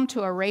calm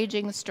to a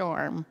raging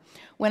storm,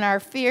 when our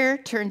fear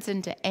turns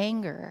into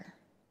anger,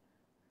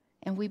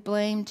 And we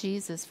blame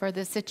Jesus for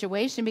this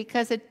situation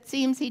because it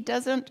seems he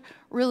doesn't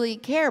really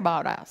care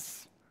about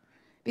us.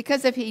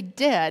 Because if he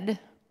did,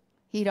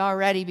 he'd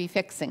already be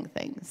fixing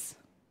things.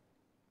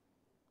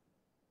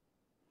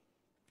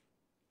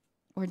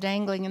 We're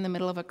dangling in the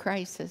middle of a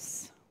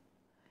crisis,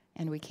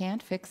 and we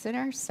can't fix it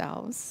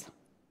ourselves.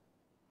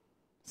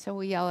 So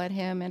we yell at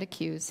him and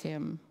accuse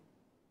him.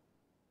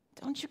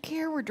 Don't you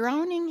care we're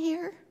drowning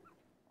here?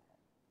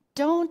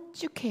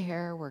 Don't you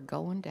care we're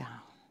going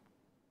down?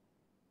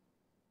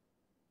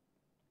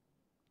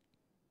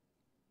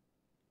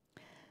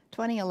 "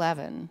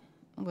 2011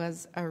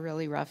 was a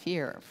really rough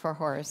year for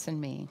Horace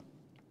and me.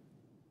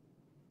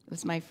 It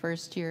was my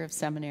first year of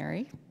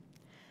seminary.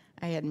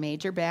 I had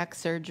major back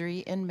surgery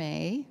in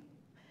May,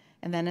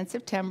 and then in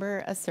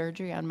September, a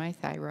surgery on my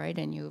thyroid,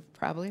 and you've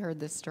probably heard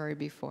this story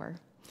before.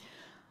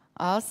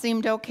 All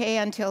seemed okay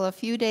until a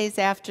few days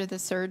after the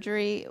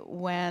surgery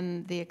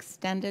when the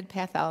extended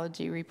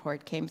pathology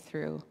report came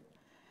through.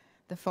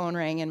 The phone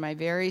rang, and my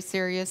very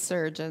serious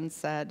surgeon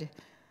said,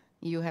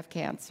 "You have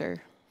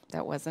cancer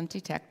that wasn't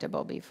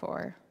detectable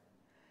before.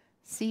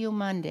 See you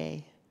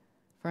Monday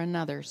for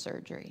another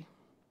surgery."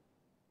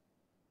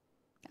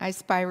 I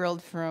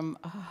spiraled from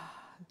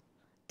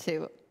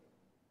to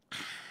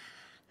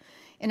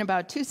in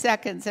about 2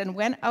 seconds and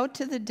went out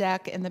to the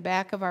deck in the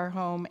back of our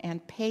home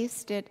and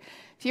paced it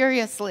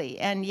furiously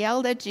and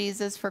yelled at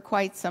Jesus for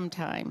quite some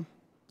time.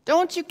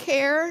 "Don't you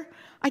care?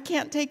 I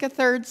can't take a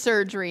third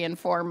surgery in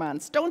 4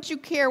 months. Don't you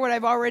care what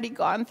I've already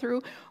gone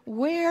through?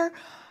 Where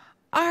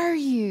are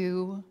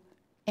you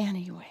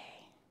anyway?"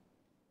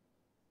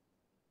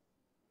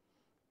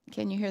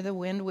 Can you hear the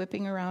wind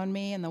whipping around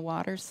me and the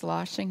water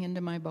sloshing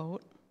into my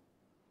boat?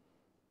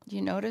 Do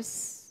you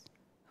notice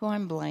who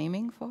I'm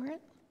blaming for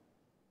it?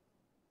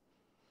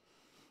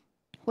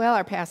 Well,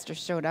 our pastor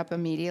showed up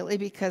immediately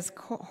because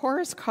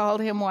Horace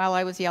called him while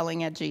I was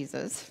yelling at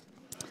Jesus.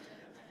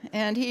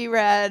 And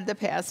the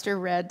pastor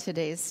read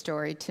today's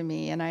story to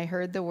me, and I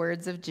heard the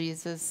words of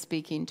Jesus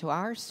speaking to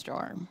our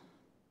storm.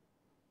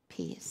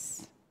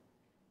 Peace.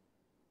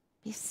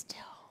 Be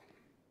still.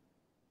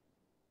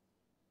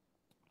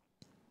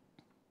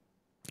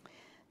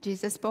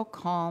 Jesus spoke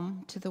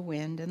calm to the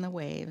wind and the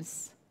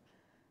waves,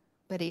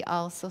 but he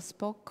also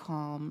spoke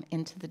calm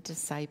into the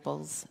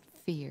disciples'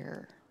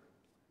 fear.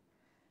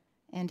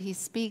 And he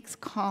speaks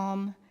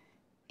calm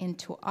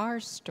into our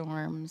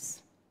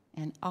storms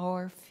and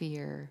our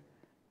fear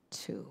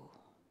too.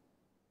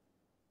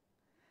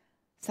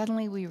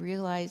 Suddenly we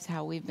realize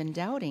how we've been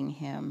doubting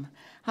him,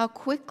 how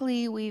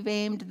quickly we've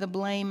aimed the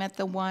blame at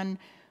the one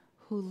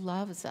who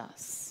loves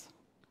us,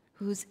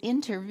 who's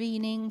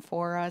intervening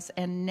for us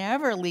and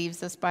never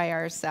leaves us by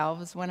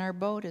ourselves when our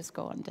boat is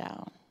going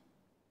down.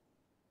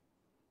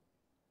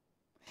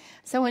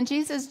 So when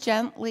Jesus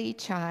gently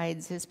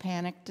chides his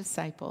panicked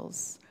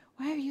disciples,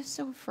 "Why are you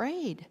so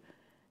afraid?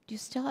 Do you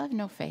still have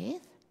no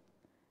faith?"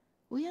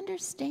 we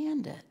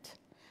understand it.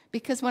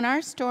 Because when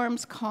our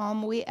storms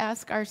calm, we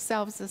ask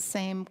ourselves the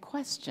same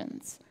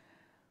questions.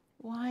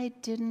 Why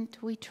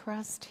didn't we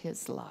trust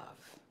his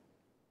love?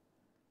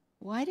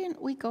 Why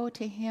didn't we go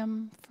to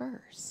him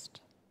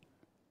first?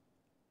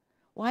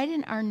 Why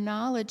didn't our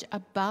knowledge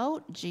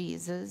about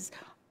Jesus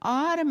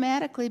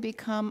automatically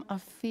become a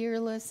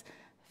fearless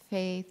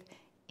faith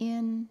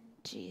in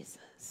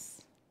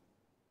Jesus?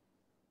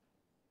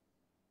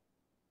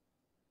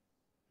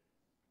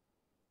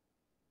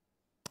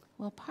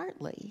 Well,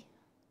 partly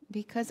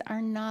because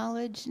our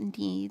knowledge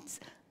needs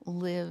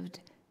lived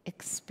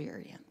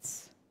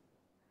experience.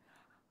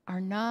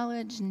 Our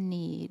knowledge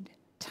need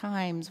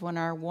times when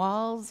our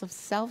walls of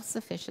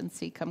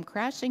self-sufficiency come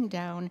crashing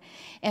down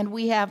and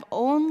we have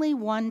only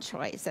one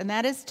choice, and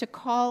that is to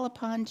call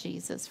upon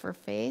Jesus for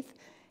faith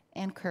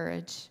and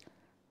courage,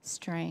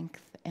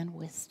 strength and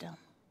wisdom.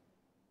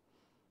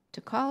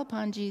 To call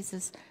upon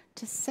Jesus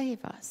to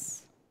save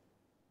us.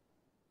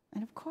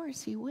 And of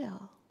course he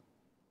will,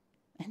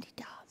 and he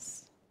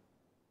does.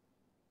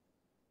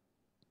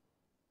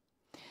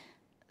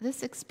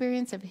 This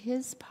experience of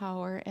his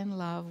power and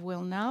love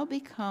will now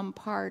become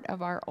part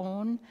of our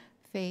own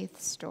faith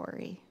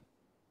story.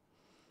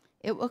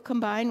 It will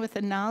combine with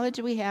the knowledge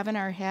we have in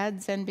our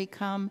heads and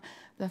become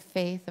the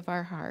faith of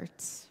our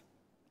hearts.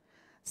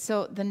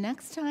 So the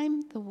next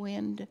time the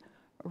wind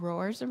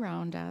roars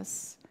around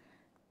us,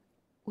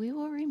 we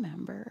will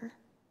remember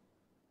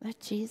that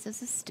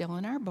Jesus is still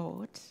in our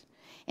boat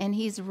and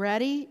he's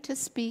ready to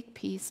speak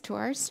peace to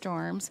our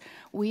storms.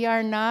 We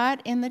are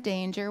not in the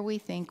danger we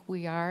think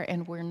we are,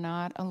 and we're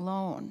not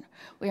alone.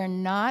 We are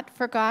not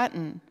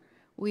forgotten.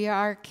 We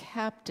are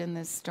kept in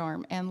this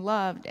storm and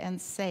loved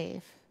and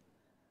safe.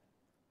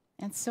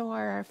 And so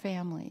are our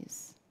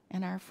families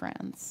and our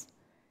friends.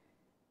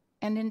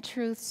 And in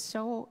truth,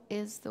 so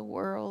is the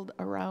world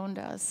around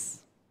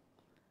us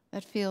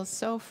that feels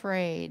so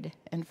frayed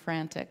and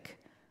frantic.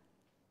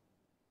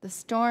 The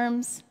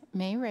storms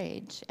may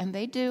rage, and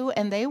they do,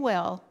 and they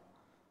will.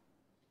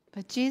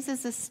 But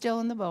Jesus is still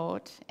in the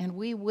boat, and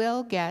we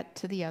will get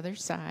to the other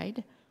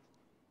side.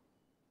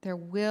 There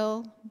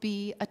will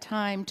be a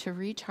time to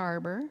reach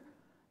harbor,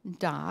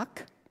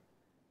 dock,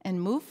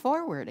 and move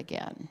forward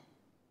again.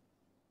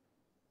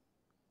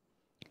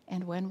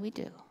 And when we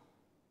do,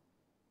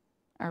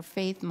 our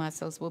faith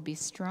muscles will be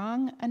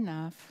strong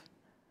enough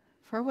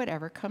for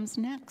whatever comes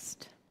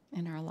next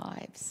in our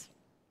lives.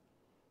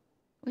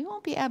 We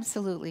won't be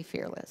absolutely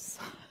fearless,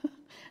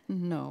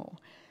 no,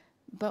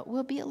 but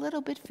we'll be a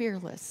little bit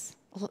fearless,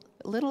 a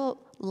little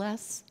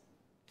less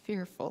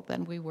fearful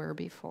than we were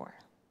before.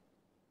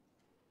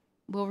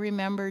 We'll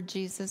remember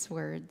Jesus'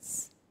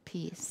 words,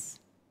 peace,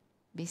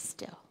 be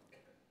still.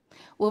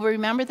 We'll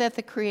remember that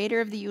the creator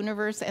of the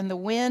universe and the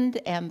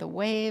wind and the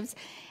waves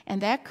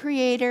and that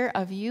creator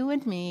of you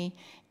and me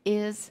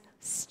is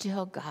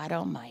still God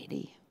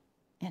Almighty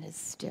and is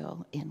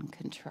still in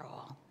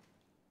control.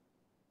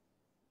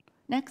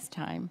 Next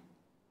time,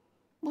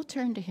 we'll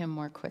turn to him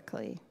more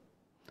quickly.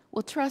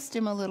 We'll trust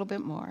him a little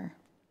bit more.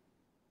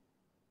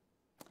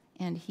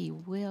 And he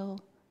will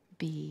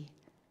be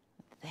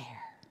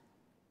there,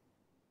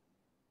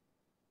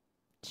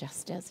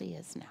 just as he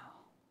is now.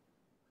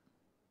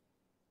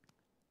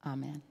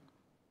 Amen.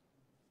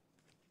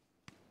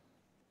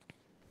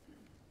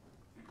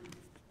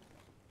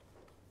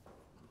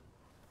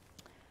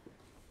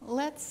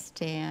 Let's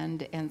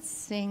stand and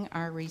sing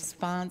our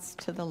response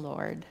to the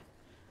Lord.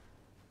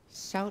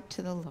 Shout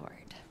to the Lord.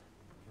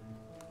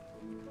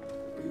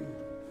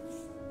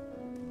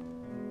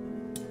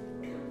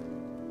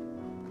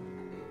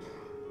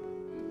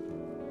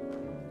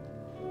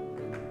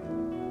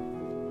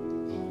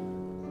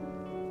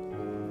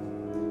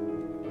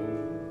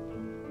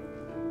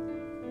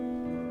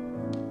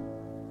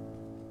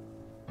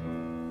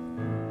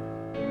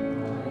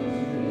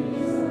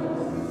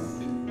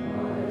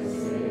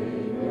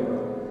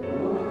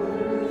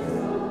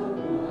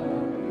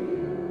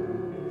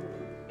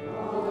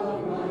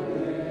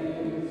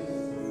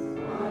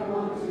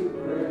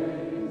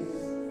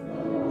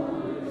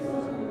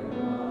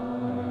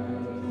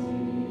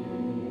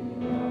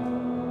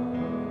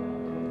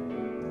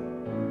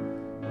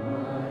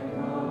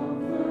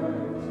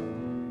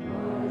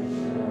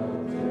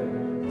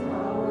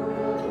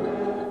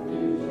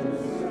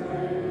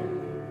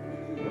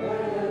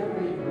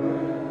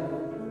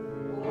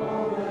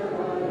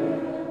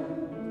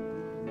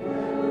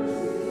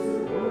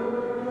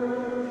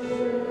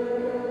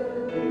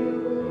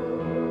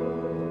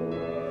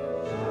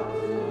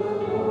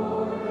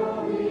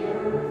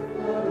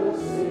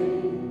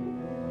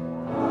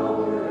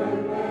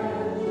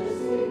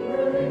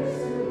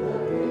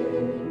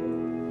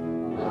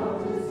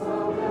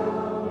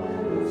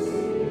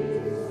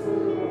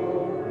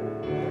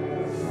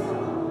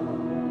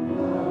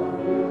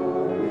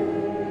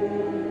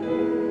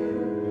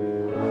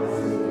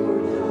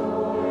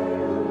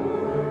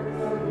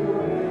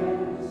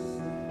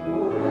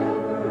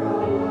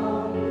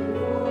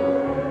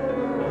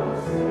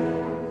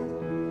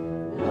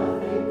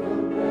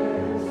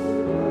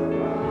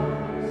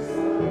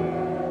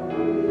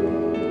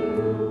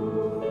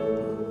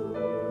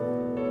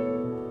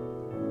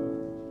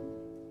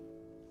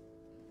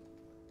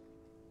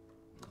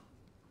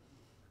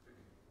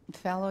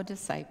 Fellow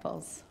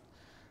disciples,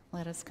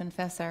 let us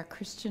confess our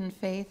Christian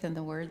faith in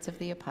the words of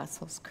the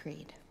Apostles'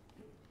 Creed.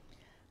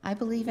 I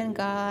believe in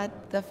God,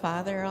 the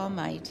Father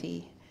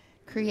Almighty,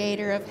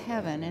 creator of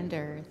heaven and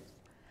earth.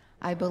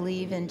 I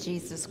believe in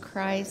Jesus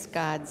Christ,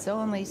 God's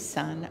only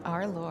Son,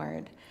 our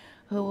Lord,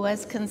 who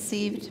was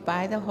conceived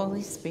by the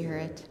Holy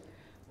Spirit,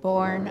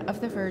 born of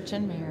the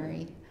Virgin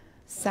Mary,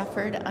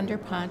 suffered under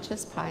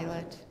Pontius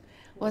Pilate,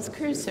 was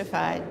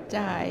crucified,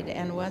 died,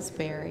 and was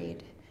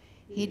buried.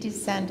 He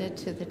descended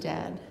to the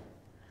dead.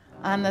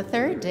 On the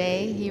third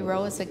day, he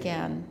rose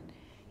again.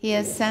 He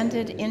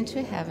ascended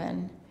into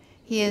heaven.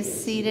 He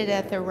is seated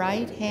at the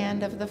right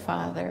hand of the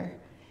Father,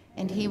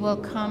 and he will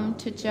come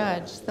to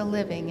judge the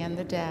living and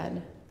the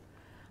dead.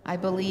 I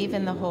believe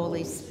in the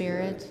Holy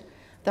Spirit,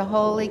 the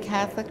Holy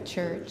Catholic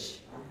Church,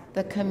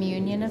 the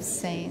communion of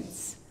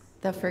saints,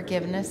 the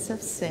forgiveness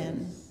of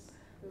sin,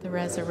 the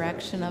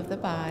resurrection of the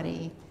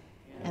body,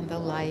 and the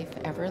life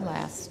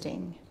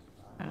everlasting.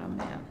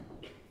 Amen.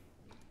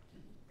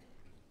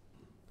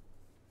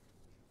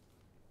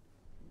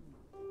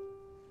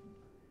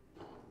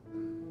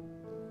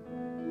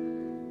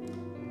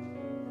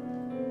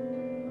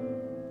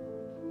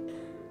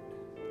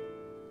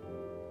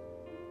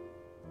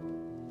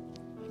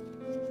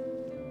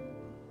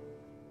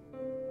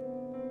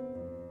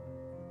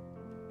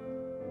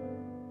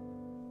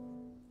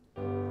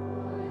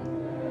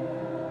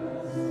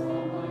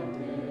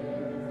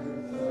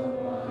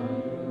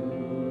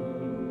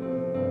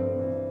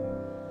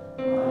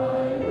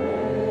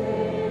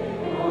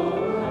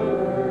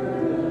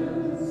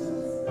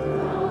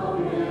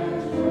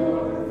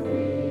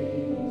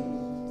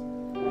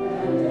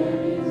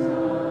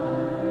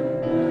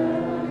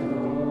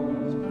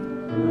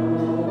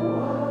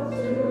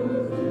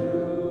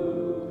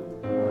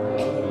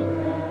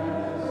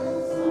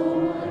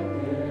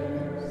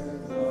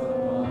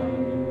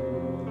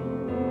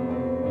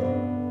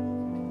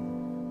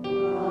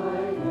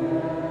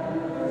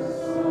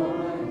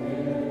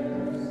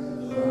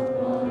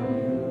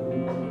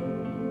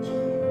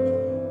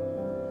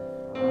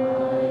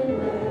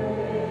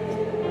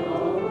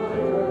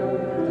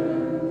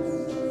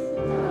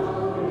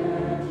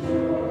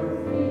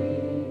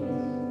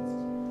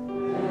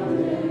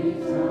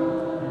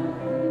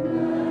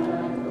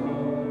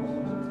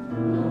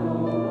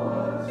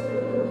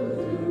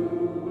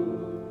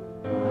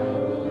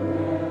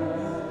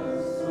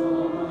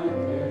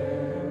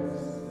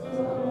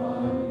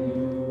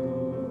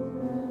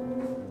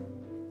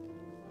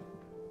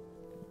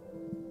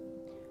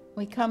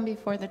 We come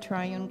before the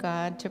triune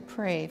God to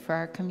pray for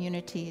our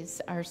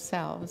communities,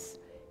 ourselves,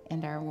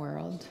 and our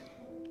world.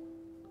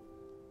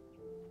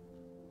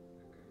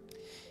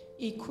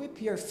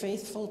 Equip your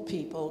faithful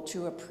people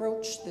to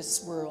approach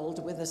this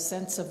world with a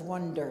sense of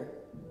wonder.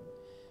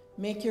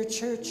 Make your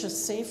church a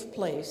safe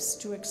place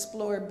to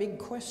explore big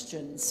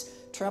questions,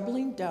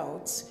 troubling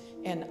doubts,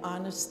 and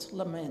honest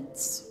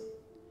laments.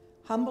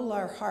 Humble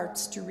our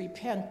hearts to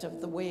repent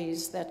of the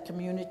ways that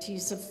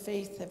communities of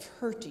faith have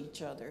hurt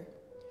each other.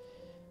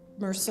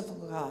 Merciful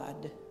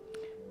God,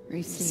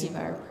 Receive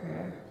our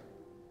prayer.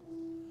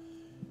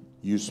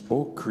 You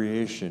spoke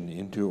creation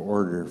into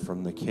order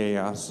from the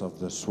chaos of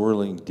the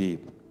swirling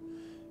deep.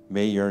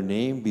 May your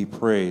name be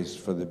praised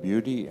for the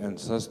beauty and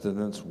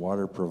sustenance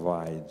water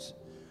provides.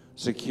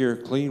 Secure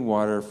clean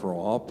water for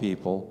all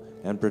people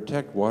and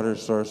protect water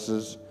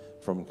sources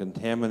from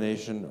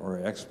contamination or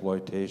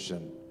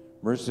exploitation.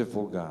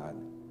 Merciful God.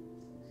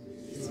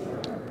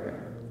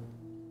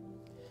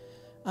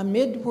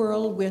 Amid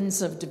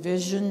whirlwinds of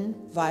division,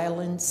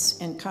 violence,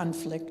 and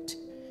conflict,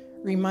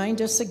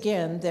 remind us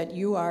again that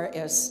you are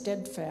as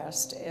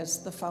steadfast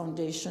as the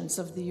foundations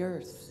of the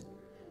earth.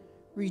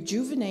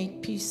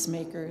 Rejuvenate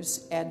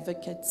peacemakers,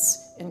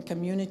 advocates, and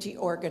community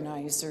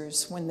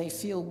organizers when they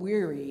feel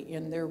weary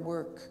in their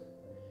work.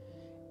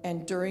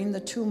 And during the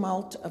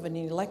tumult of an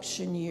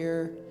election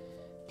year,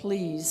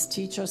 please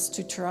teach us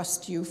to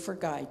trust you for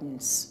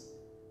guidance.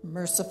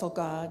 Merciful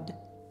God,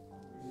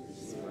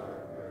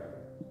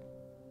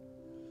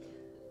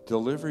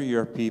 Deliver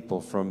your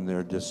people from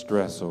their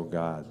distress, O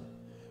God.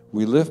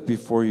 We lift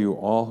before you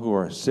all who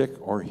are sick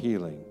or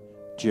healing: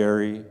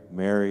 Jerry,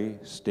 Mary,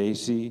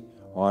 Stacy,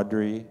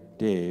 Audrey,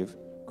 Dave,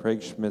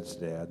 Craig Schmidt's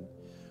dad,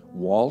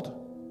 Walt,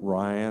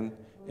 Ryan,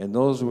 and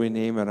those we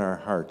name in our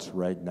hearts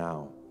right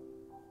now.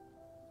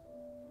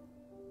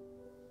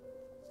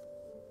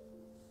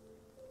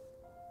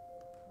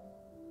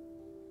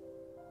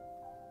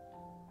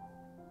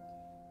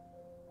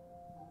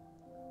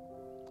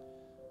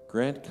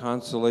 Grant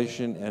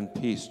consolation and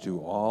peace to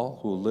all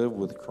who live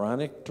with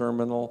chronic,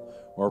 terminal,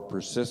 or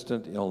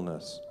persistent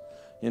illness.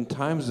 In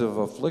times of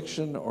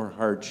affliction or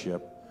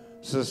hardship,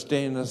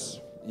 sustain us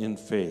in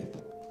faith.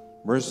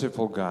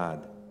 Merciful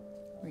God.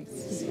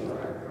 Receive our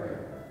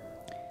prayer.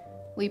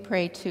 We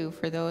pray, too,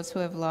 for those who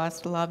have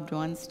lost loved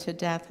ones to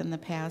death in the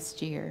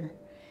past year.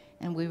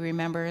 And we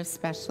remember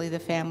especially the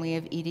family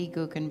of Edie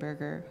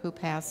Guggenberger, who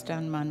passed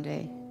on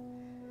Monday.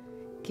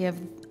 Give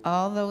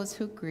all those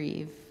who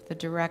grieve the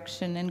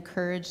direction and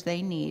courage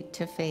they need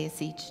to face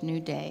each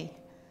new day.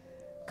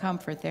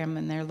 Comfort them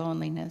in their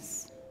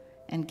loneliness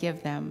and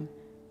give them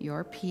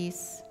your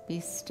peace.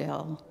 Be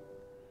still.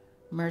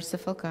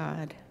 Merciful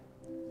God.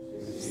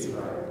 receive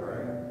our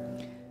prayer.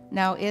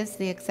 Now is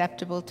the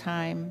acceptable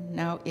time.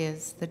 Now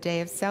is the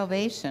day of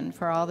salvation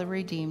for all the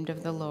redeemed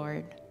of the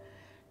Lord.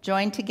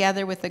 Joined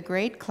together with a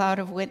great cloud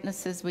of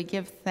witnesses, we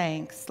give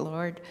thanks,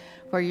 Lord,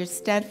 for your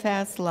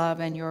steadfast love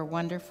and your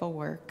wonderful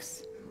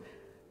works.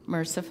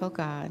 Merciful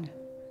God,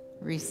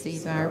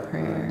 receive our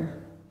prayer.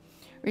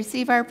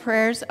 Receive our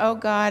prayers, O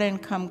God,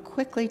 and come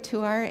quickly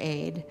to our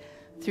aid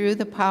through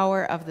the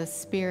power of the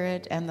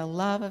Spirit and the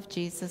love of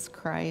Jesus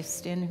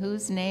Christ, in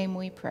whose name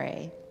we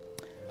pray.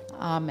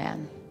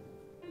 Amen.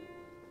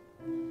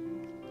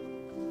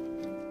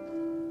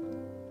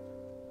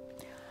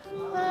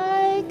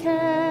 I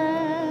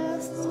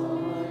cast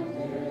my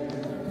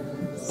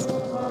cares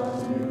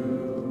upon you.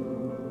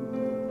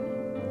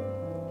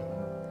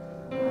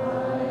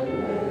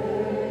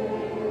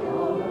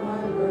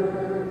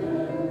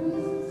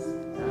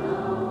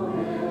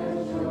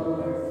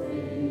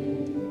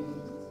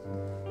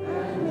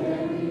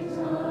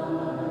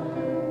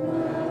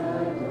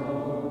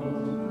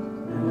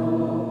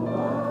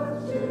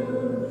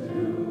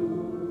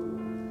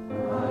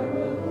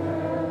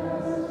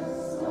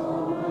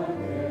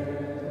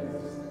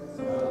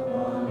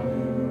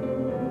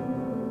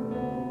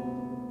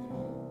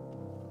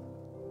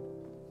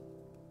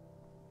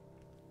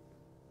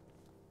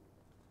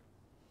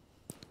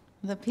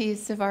 The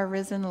peace of our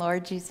risen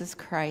Lord Jesus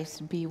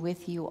Christ be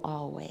with you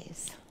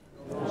always.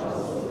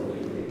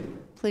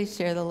 Please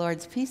share the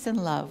Lord's peace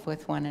and love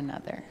with one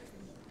another.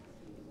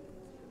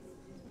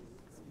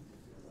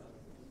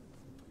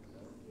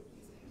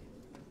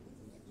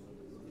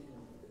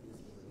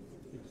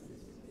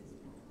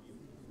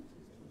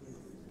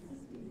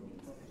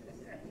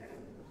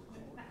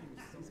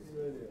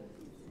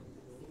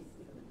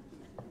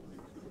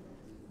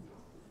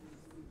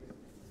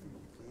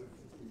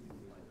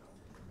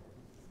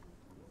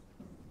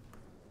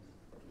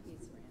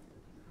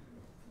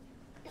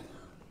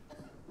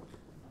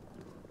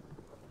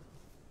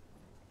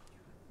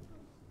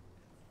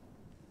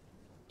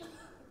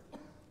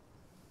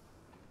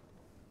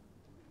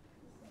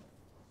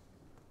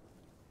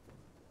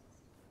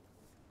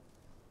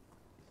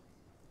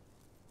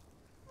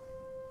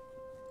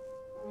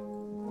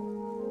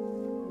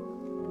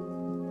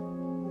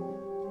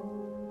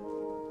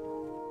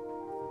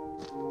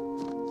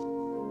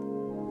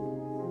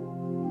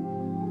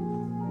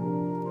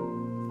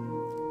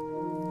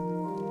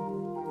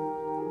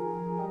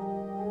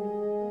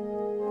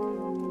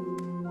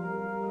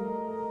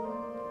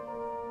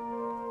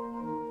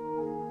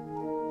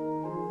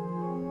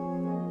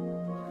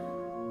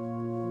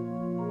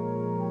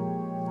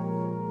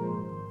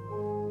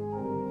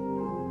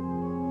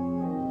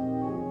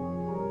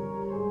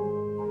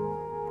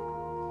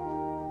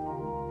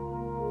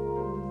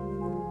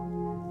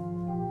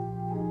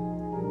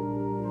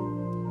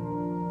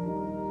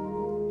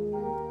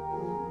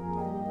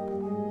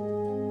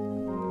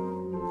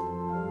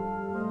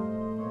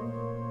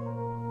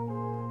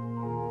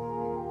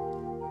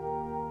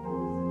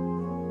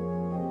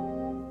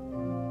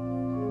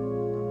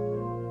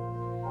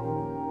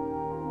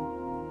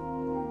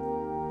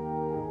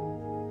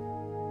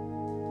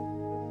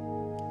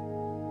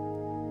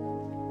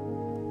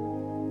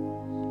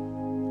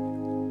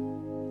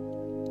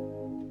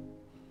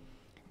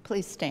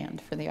 Please stand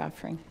for the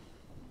offering.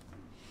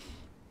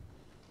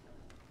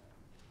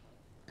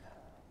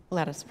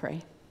 Let us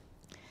pray.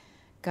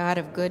 God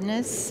of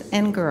goodness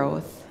and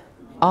growth,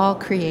 all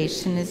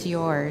creation is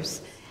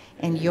yours,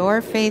 and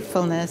your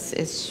faithfulness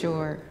is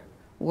sure.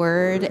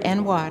 Word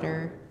and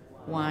water,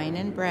 wine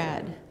and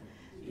bread,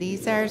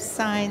 these are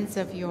signs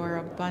of your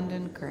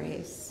abundant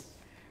grace.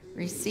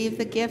 Receive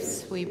the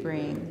gifts we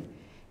bring,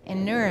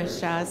 and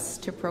nourish us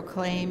to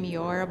proclaim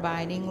your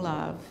abiding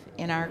love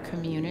in our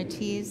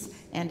communities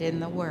and in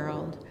the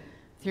world.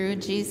 Through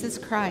Jesus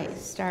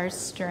Christ, our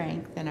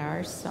strength and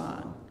our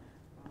song.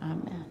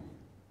 Amen.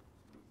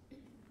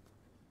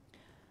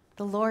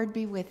 The Lord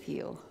be with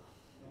you.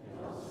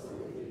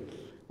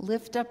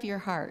 Lift up your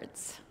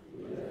hearts.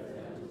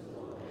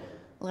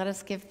 Let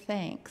us give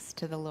thanks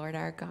to the Lord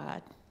our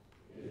God.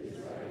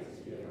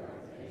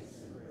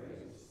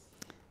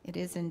 It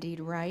is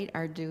indeed right,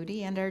 our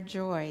duty and our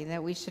joy,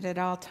 that we should at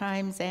all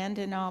times and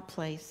in all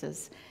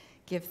places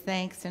give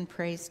thanks and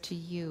praise to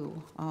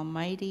you,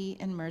 Almighty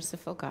and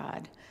merciful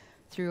God,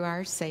 through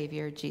our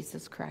Savior,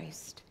 Jesus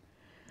Christ,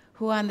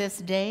 who on this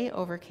day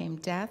overcame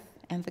death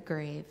and the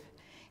grave,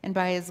 and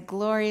by his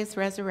glorious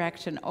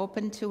resurrection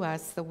opened to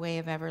us the way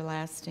of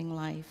everlasting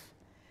life.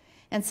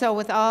 And so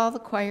with all the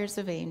choirs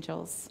of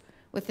angels,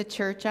 with the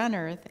church on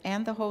earth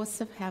and the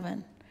hosts of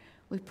heaven,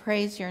 we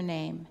praise your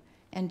name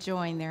and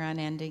join their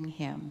unending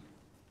hymn.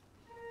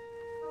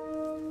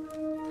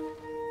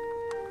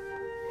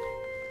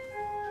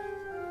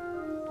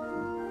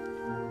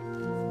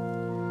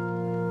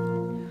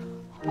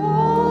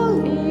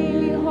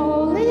 Holy,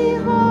 holy,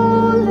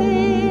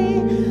 holy,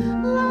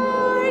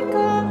 Lord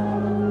God.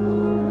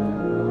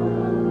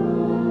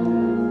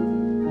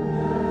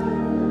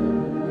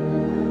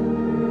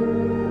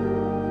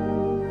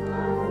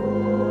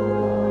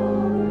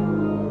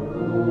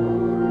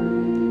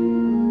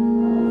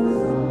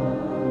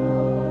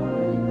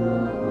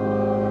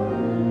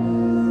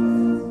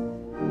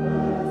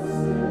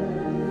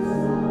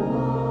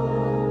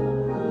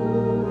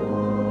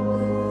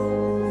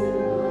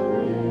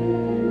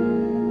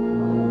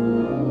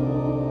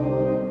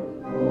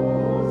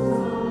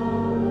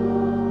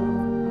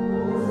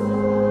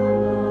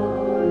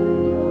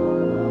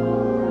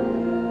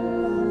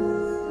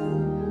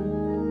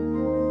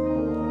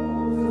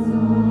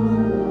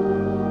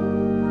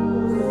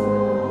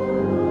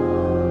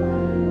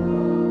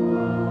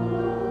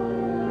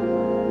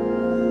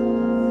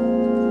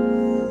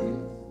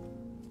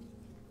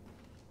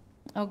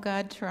 O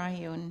God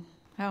triune,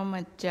 how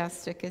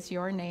majestic is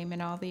your name in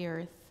all the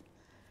earth.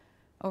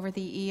 Over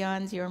the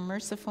eons, your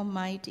merciful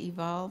might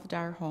evolved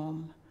our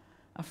home,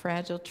 a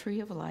fragile tree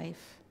of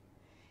life.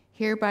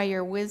 Here by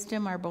your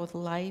wisdom are both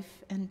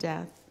life and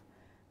death,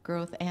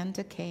 growth and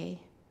decay,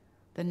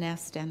 the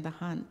nest and the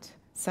hunt,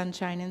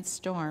 sunshine and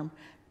storm,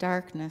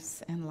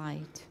 darkness and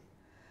light.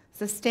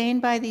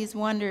 Sustained by these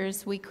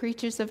wonders, we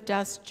creatures of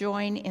dust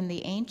join in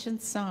the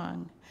ancient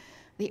song,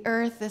 "The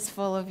earth is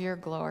full of your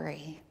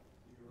glory."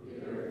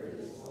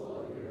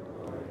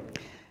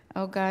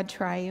 O God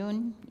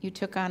triune, you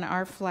took on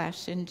our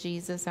flesh in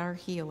Jesus our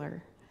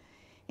healer.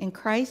 In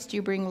Christ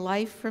you bring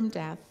life from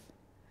death.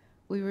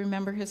 We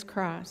remember his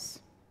cross.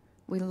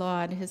 We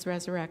laud his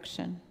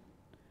resurrection.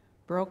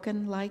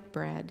 Broken like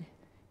bread,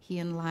 he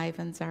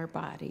enlivens our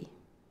body.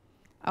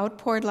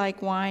 Outpoured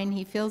like wine,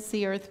 he fills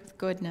the earth with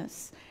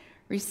goodness.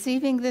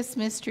 Receiving this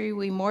mystery,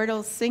 we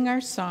mortals sing our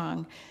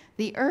song.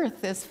 The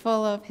earth is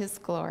full of his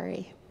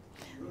glory.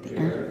 The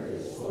earth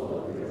is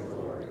full of your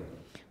glory.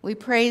 We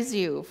praise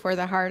you for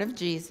the heart of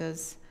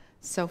Jesus,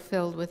 so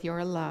filled with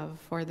your love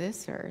for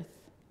this earth.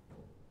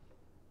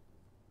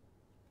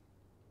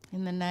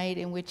 In the night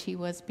in which he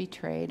was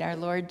betrayed, our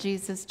Lord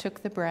Jesus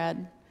took the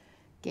bread,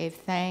 gave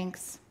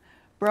thanks,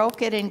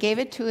 broke it, and gave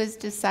it to his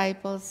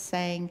disciples,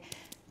 saying,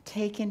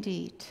 "Take and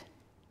eat.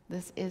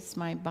 This is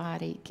my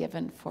body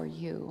given for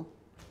you.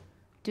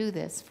 Do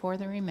this for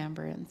the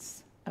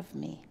remembrance of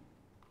me."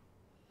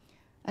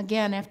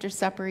 Again, after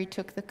supper, he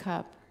took the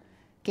cup,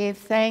 gave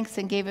thanks,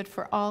 and gave it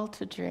for all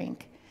to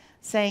drink,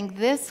 saying,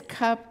 "This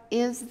cup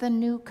is the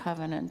new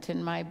covenant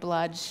in my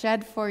blood,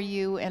 shed for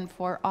you and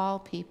for all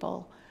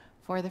people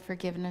for the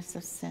forgiveness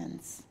of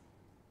sins.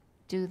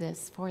 Do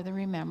this for the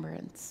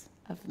remembrance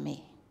of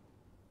me."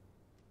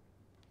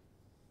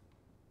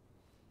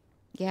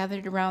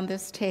 Gathered around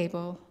this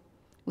table,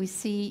 we,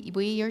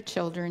 your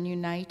children,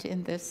 unite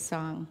in this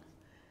song.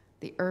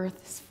 The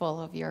earth is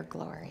full of your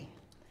glory.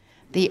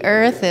 The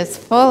earth is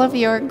full of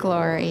your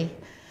glory.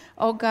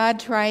 O God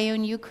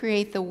triune, you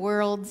create the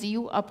worlds,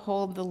 you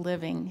uphold the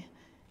living,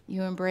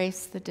 you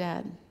embrace the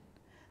dead.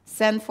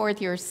 Send forth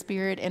your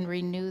spirit and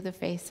renew the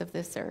face of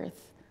this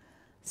earth.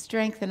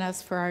 Strengthen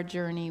us for our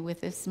journey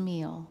with this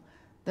meal,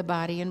 the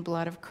body and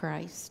blood of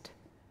Christ.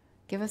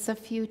 Give us a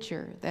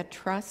future that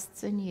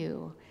trusts in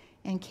you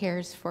and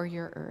cares for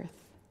your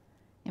earth.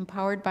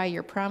 Empowered by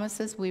your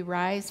promises, we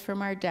rise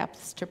from our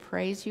depths to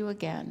praise you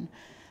again.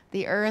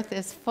 The earth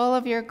is full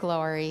of your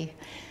glory.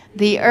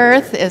 The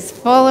earth is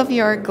full of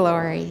your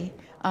glory.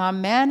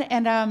 Amen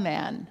and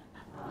amen.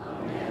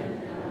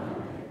 Amen and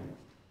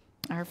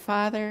amen. Our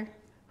Father,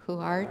 who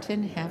art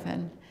in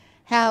heaven,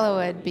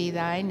 hallowed be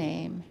thy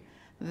name.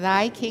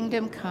 Thy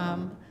kingdom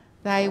come,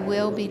 thy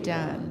will be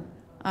done,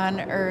 on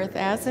earth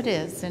as it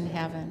is in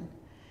heaven.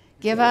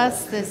 Give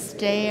us this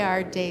day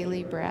our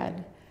daily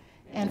bread,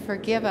 and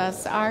forgive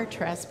us our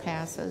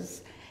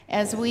trespasses,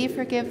 as we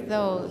forgive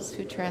those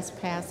who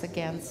trespass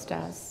against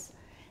us.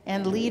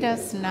 And lead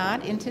us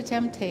not into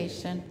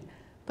temptation,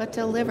 but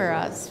deliver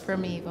us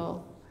from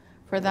evil.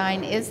 For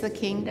thine is the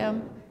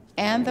kingdom,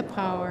 and the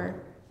power,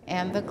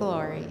 and the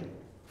glory,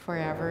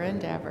 forever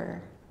and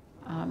ever.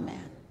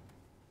 Amen.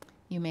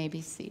 You may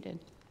be seated.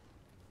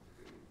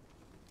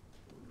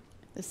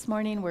 This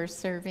morning we're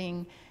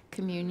serving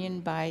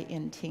communion by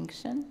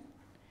intinction.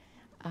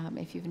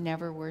 If you've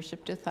never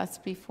worshiped with us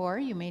before,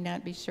 you may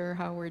not be sure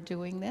how we're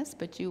doing this,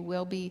 but you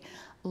will be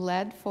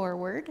led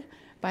forward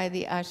by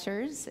the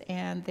ushers,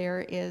 and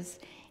there is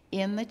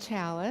in the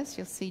chalice,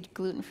 you'll see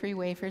gluten-free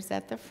wafers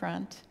at the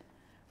front,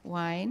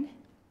 wine,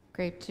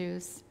 grape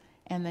juice,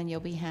 and then you'll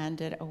be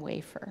handed a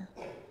wafer.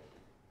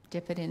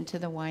 Dip it into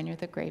the wine or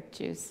the grape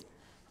juice.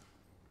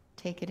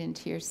 Take it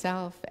into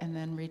yourself and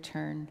then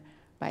return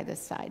by the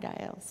side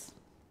aisles.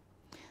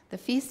 The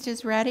feast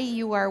is ready.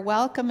 You are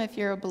welcome if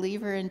you're a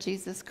believer in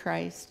Jesus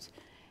Christ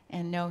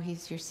and know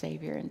he's your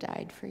Savior and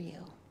died for you.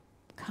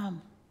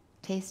 Come,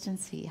 taste and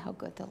see how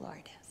good the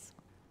Lord is.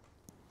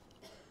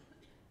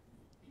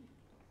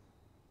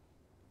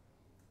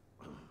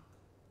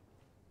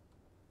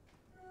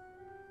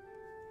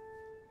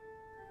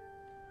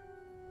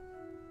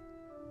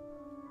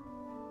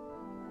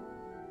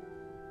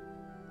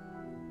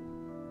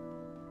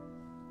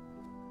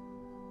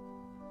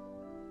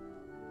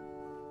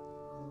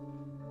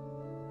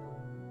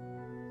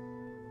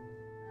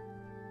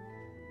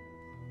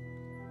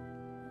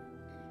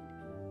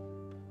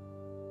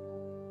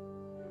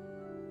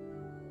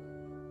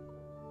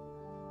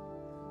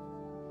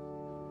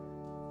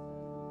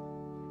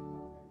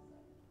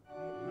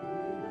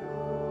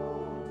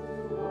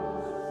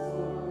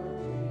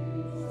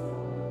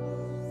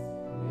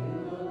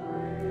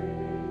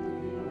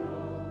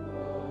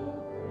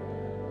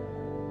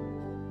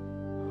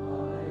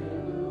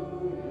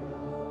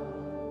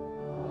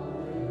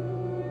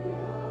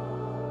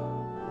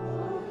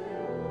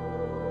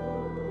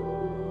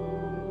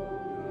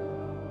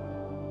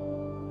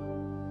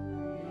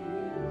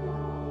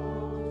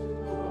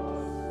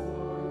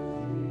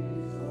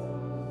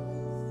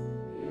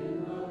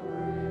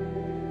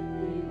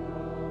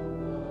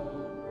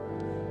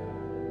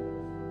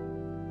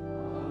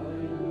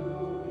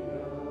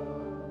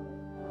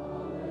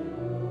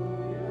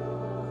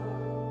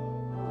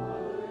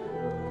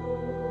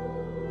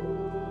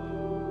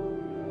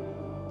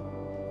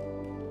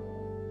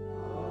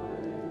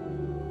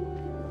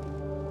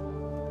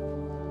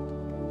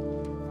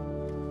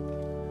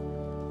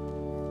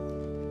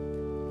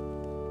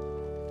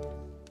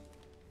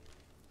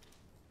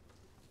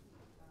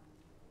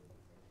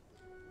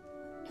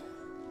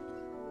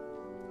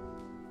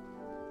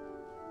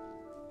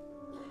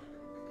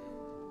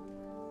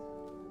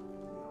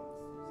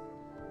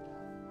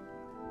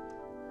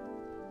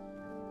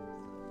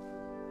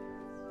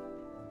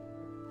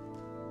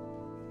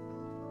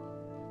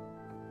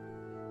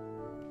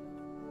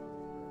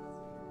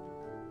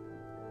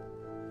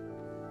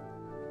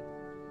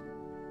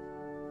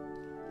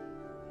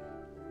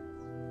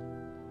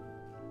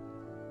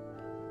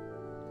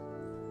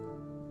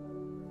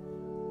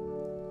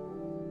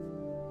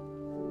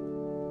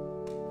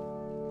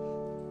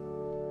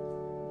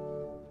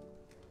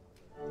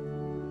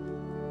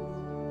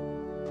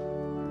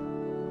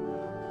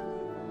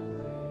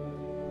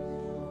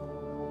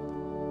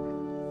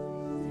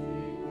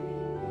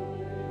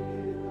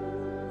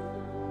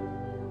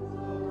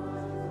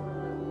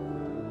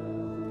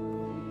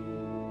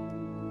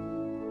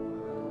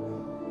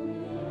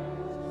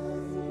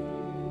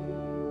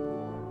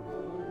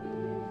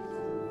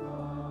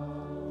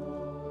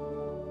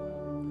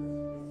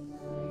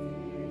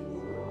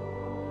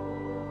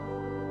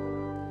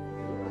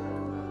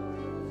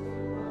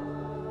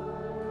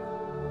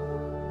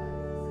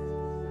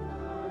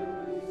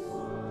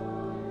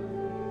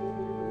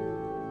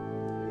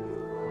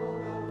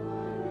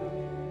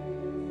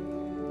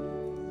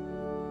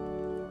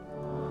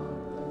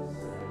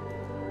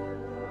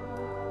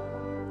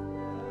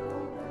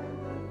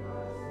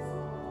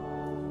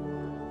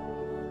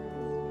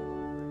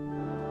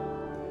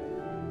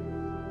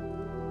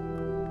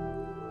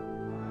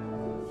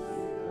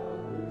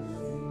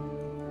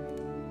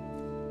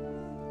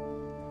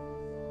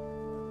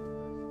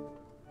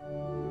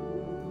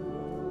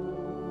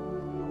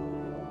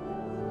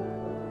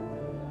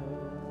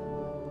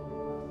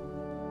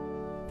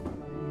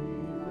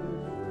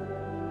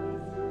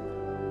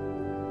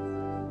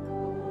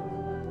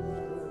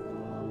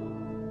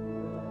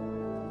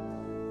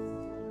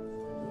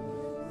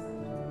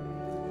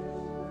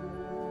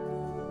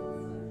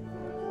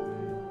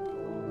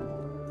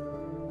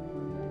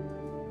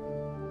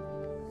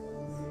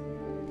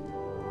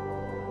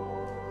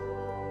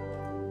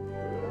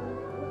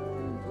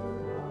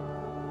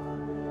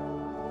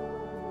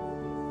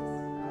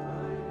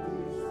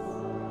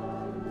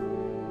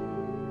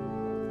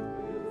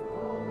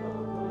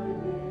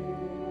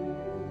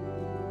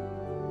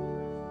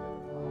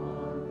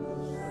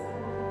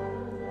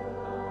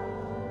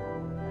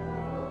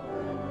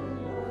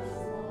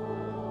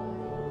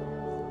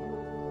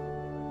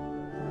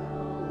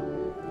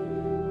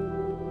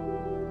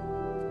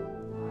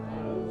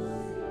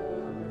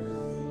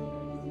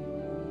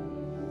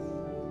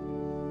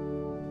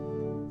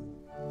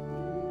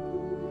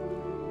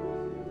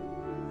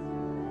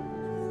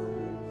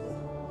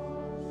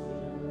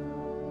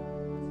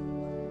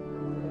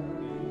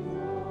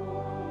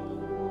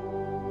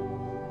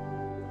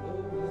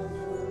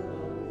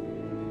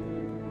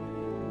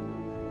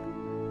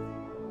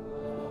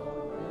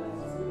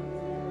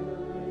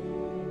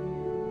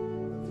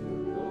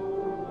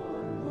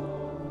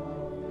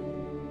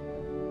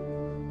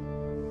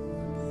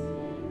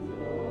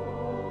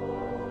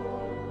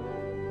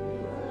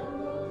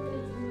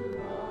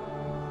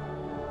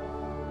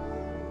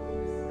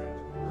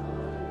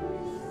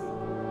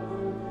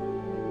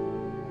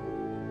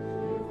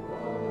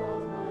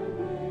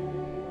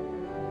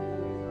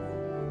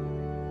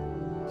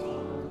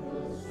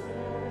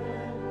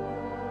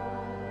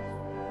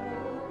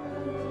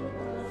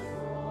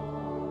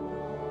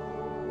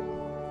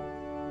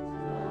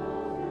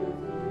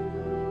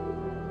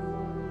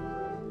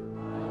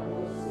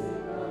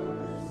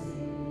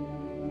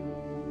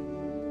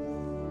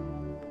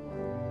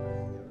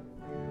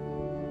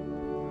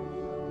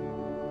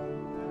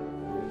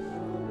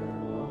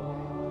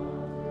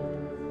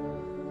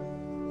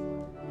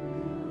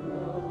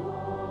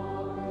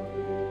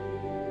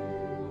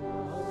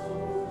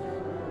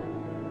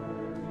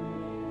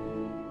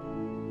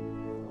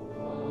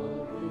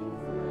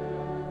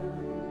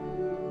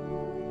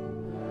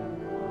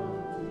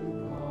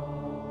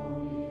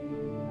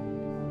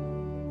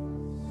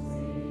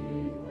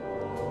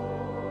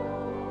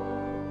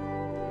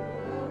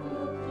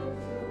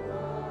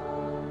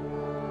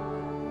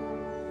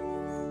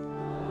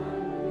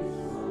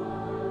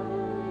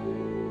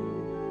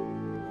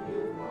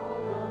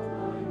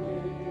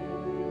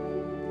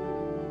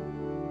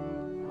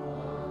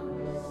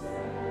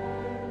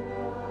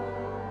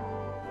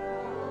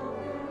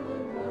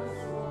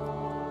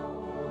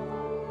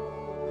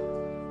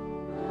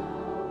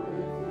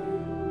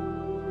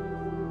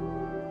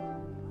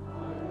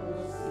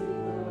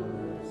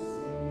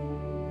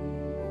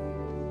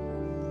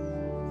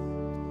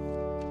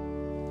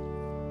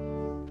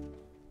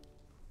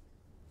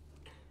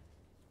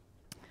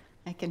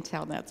 I can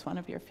tell that's one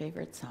of your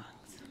favorite songs.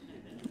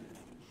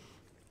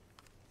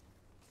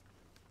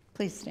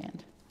 Please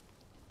stand.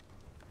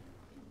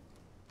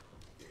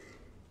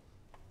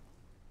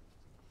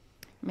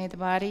 May the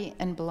body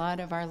and blood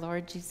of our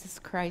Lord Jesus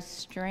Christ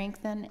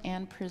strengthen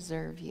and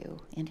preserve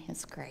you in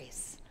his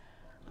grace.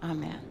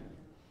 Amen.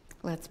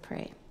 Let's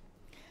pray.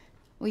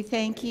 We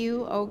thank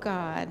you, O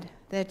God,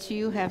 that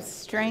you have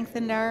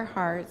strengthened our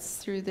hearts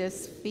through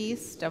this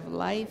feast of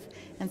life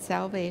and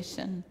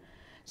salvation.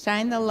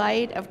 Shine the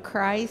light of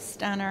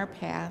Christ on our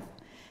path,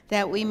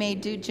 that we may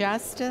do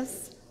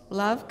justice,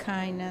 love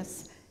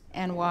kindness,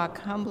 and walk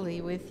humbly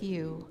with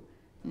you,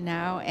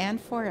 now and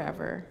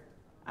forever.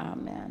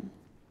 Amen.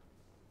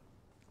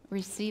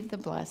 Receive the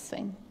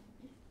blessing.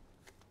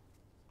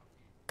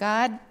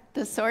 God,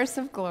 the source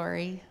of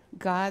glory,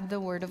 God, the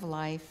word of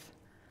life,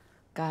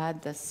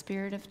 God, the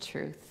spirit of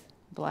truth,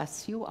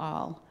 bless you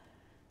all,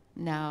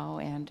 now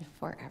and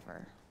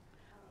forever.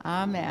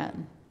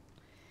 Amen.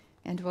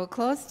 And we'll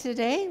close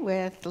today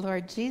with,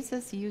 Lord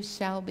Jesus, you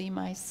shall be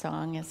my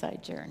song as I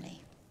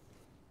journey.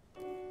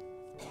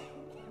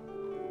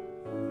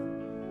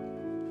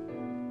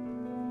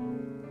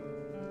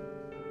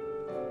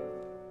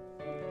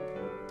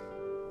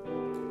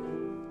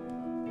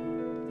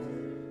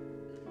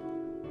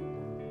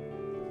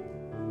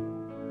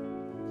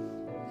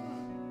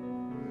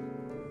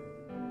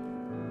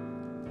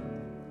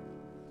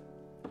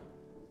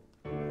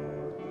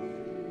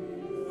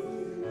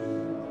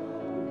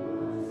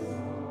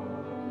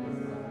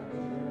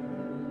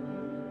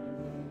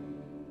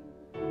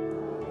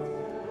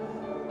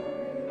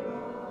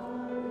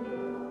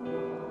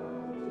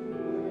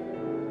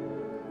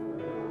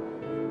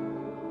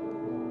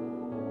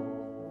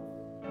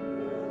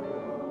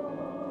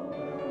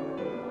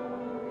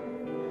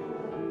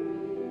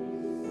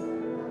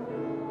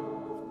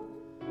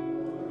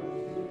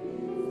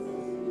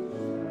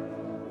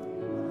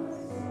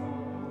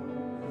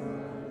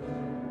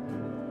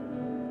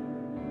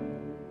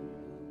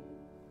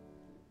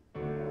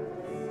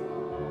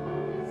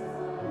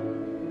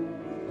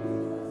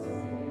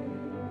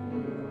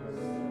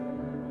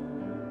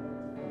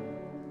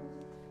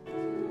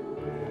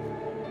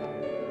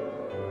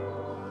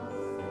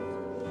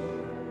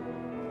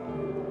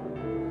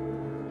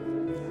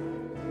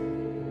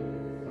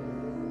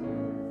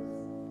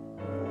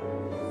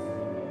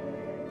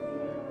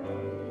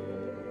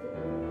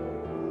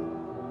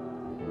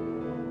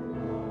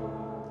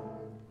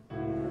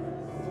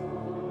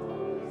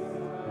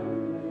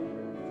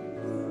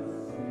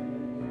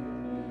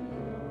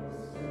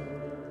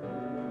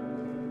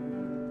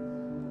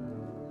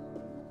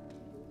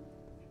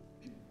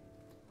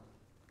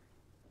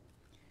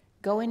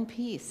 Go in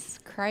peace.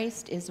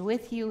 Christ is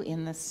with you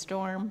in the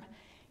storm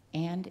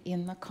and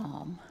in the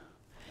calm.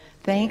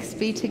 Thanks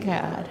be to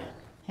God.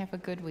 Have a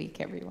good week,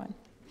 everyone.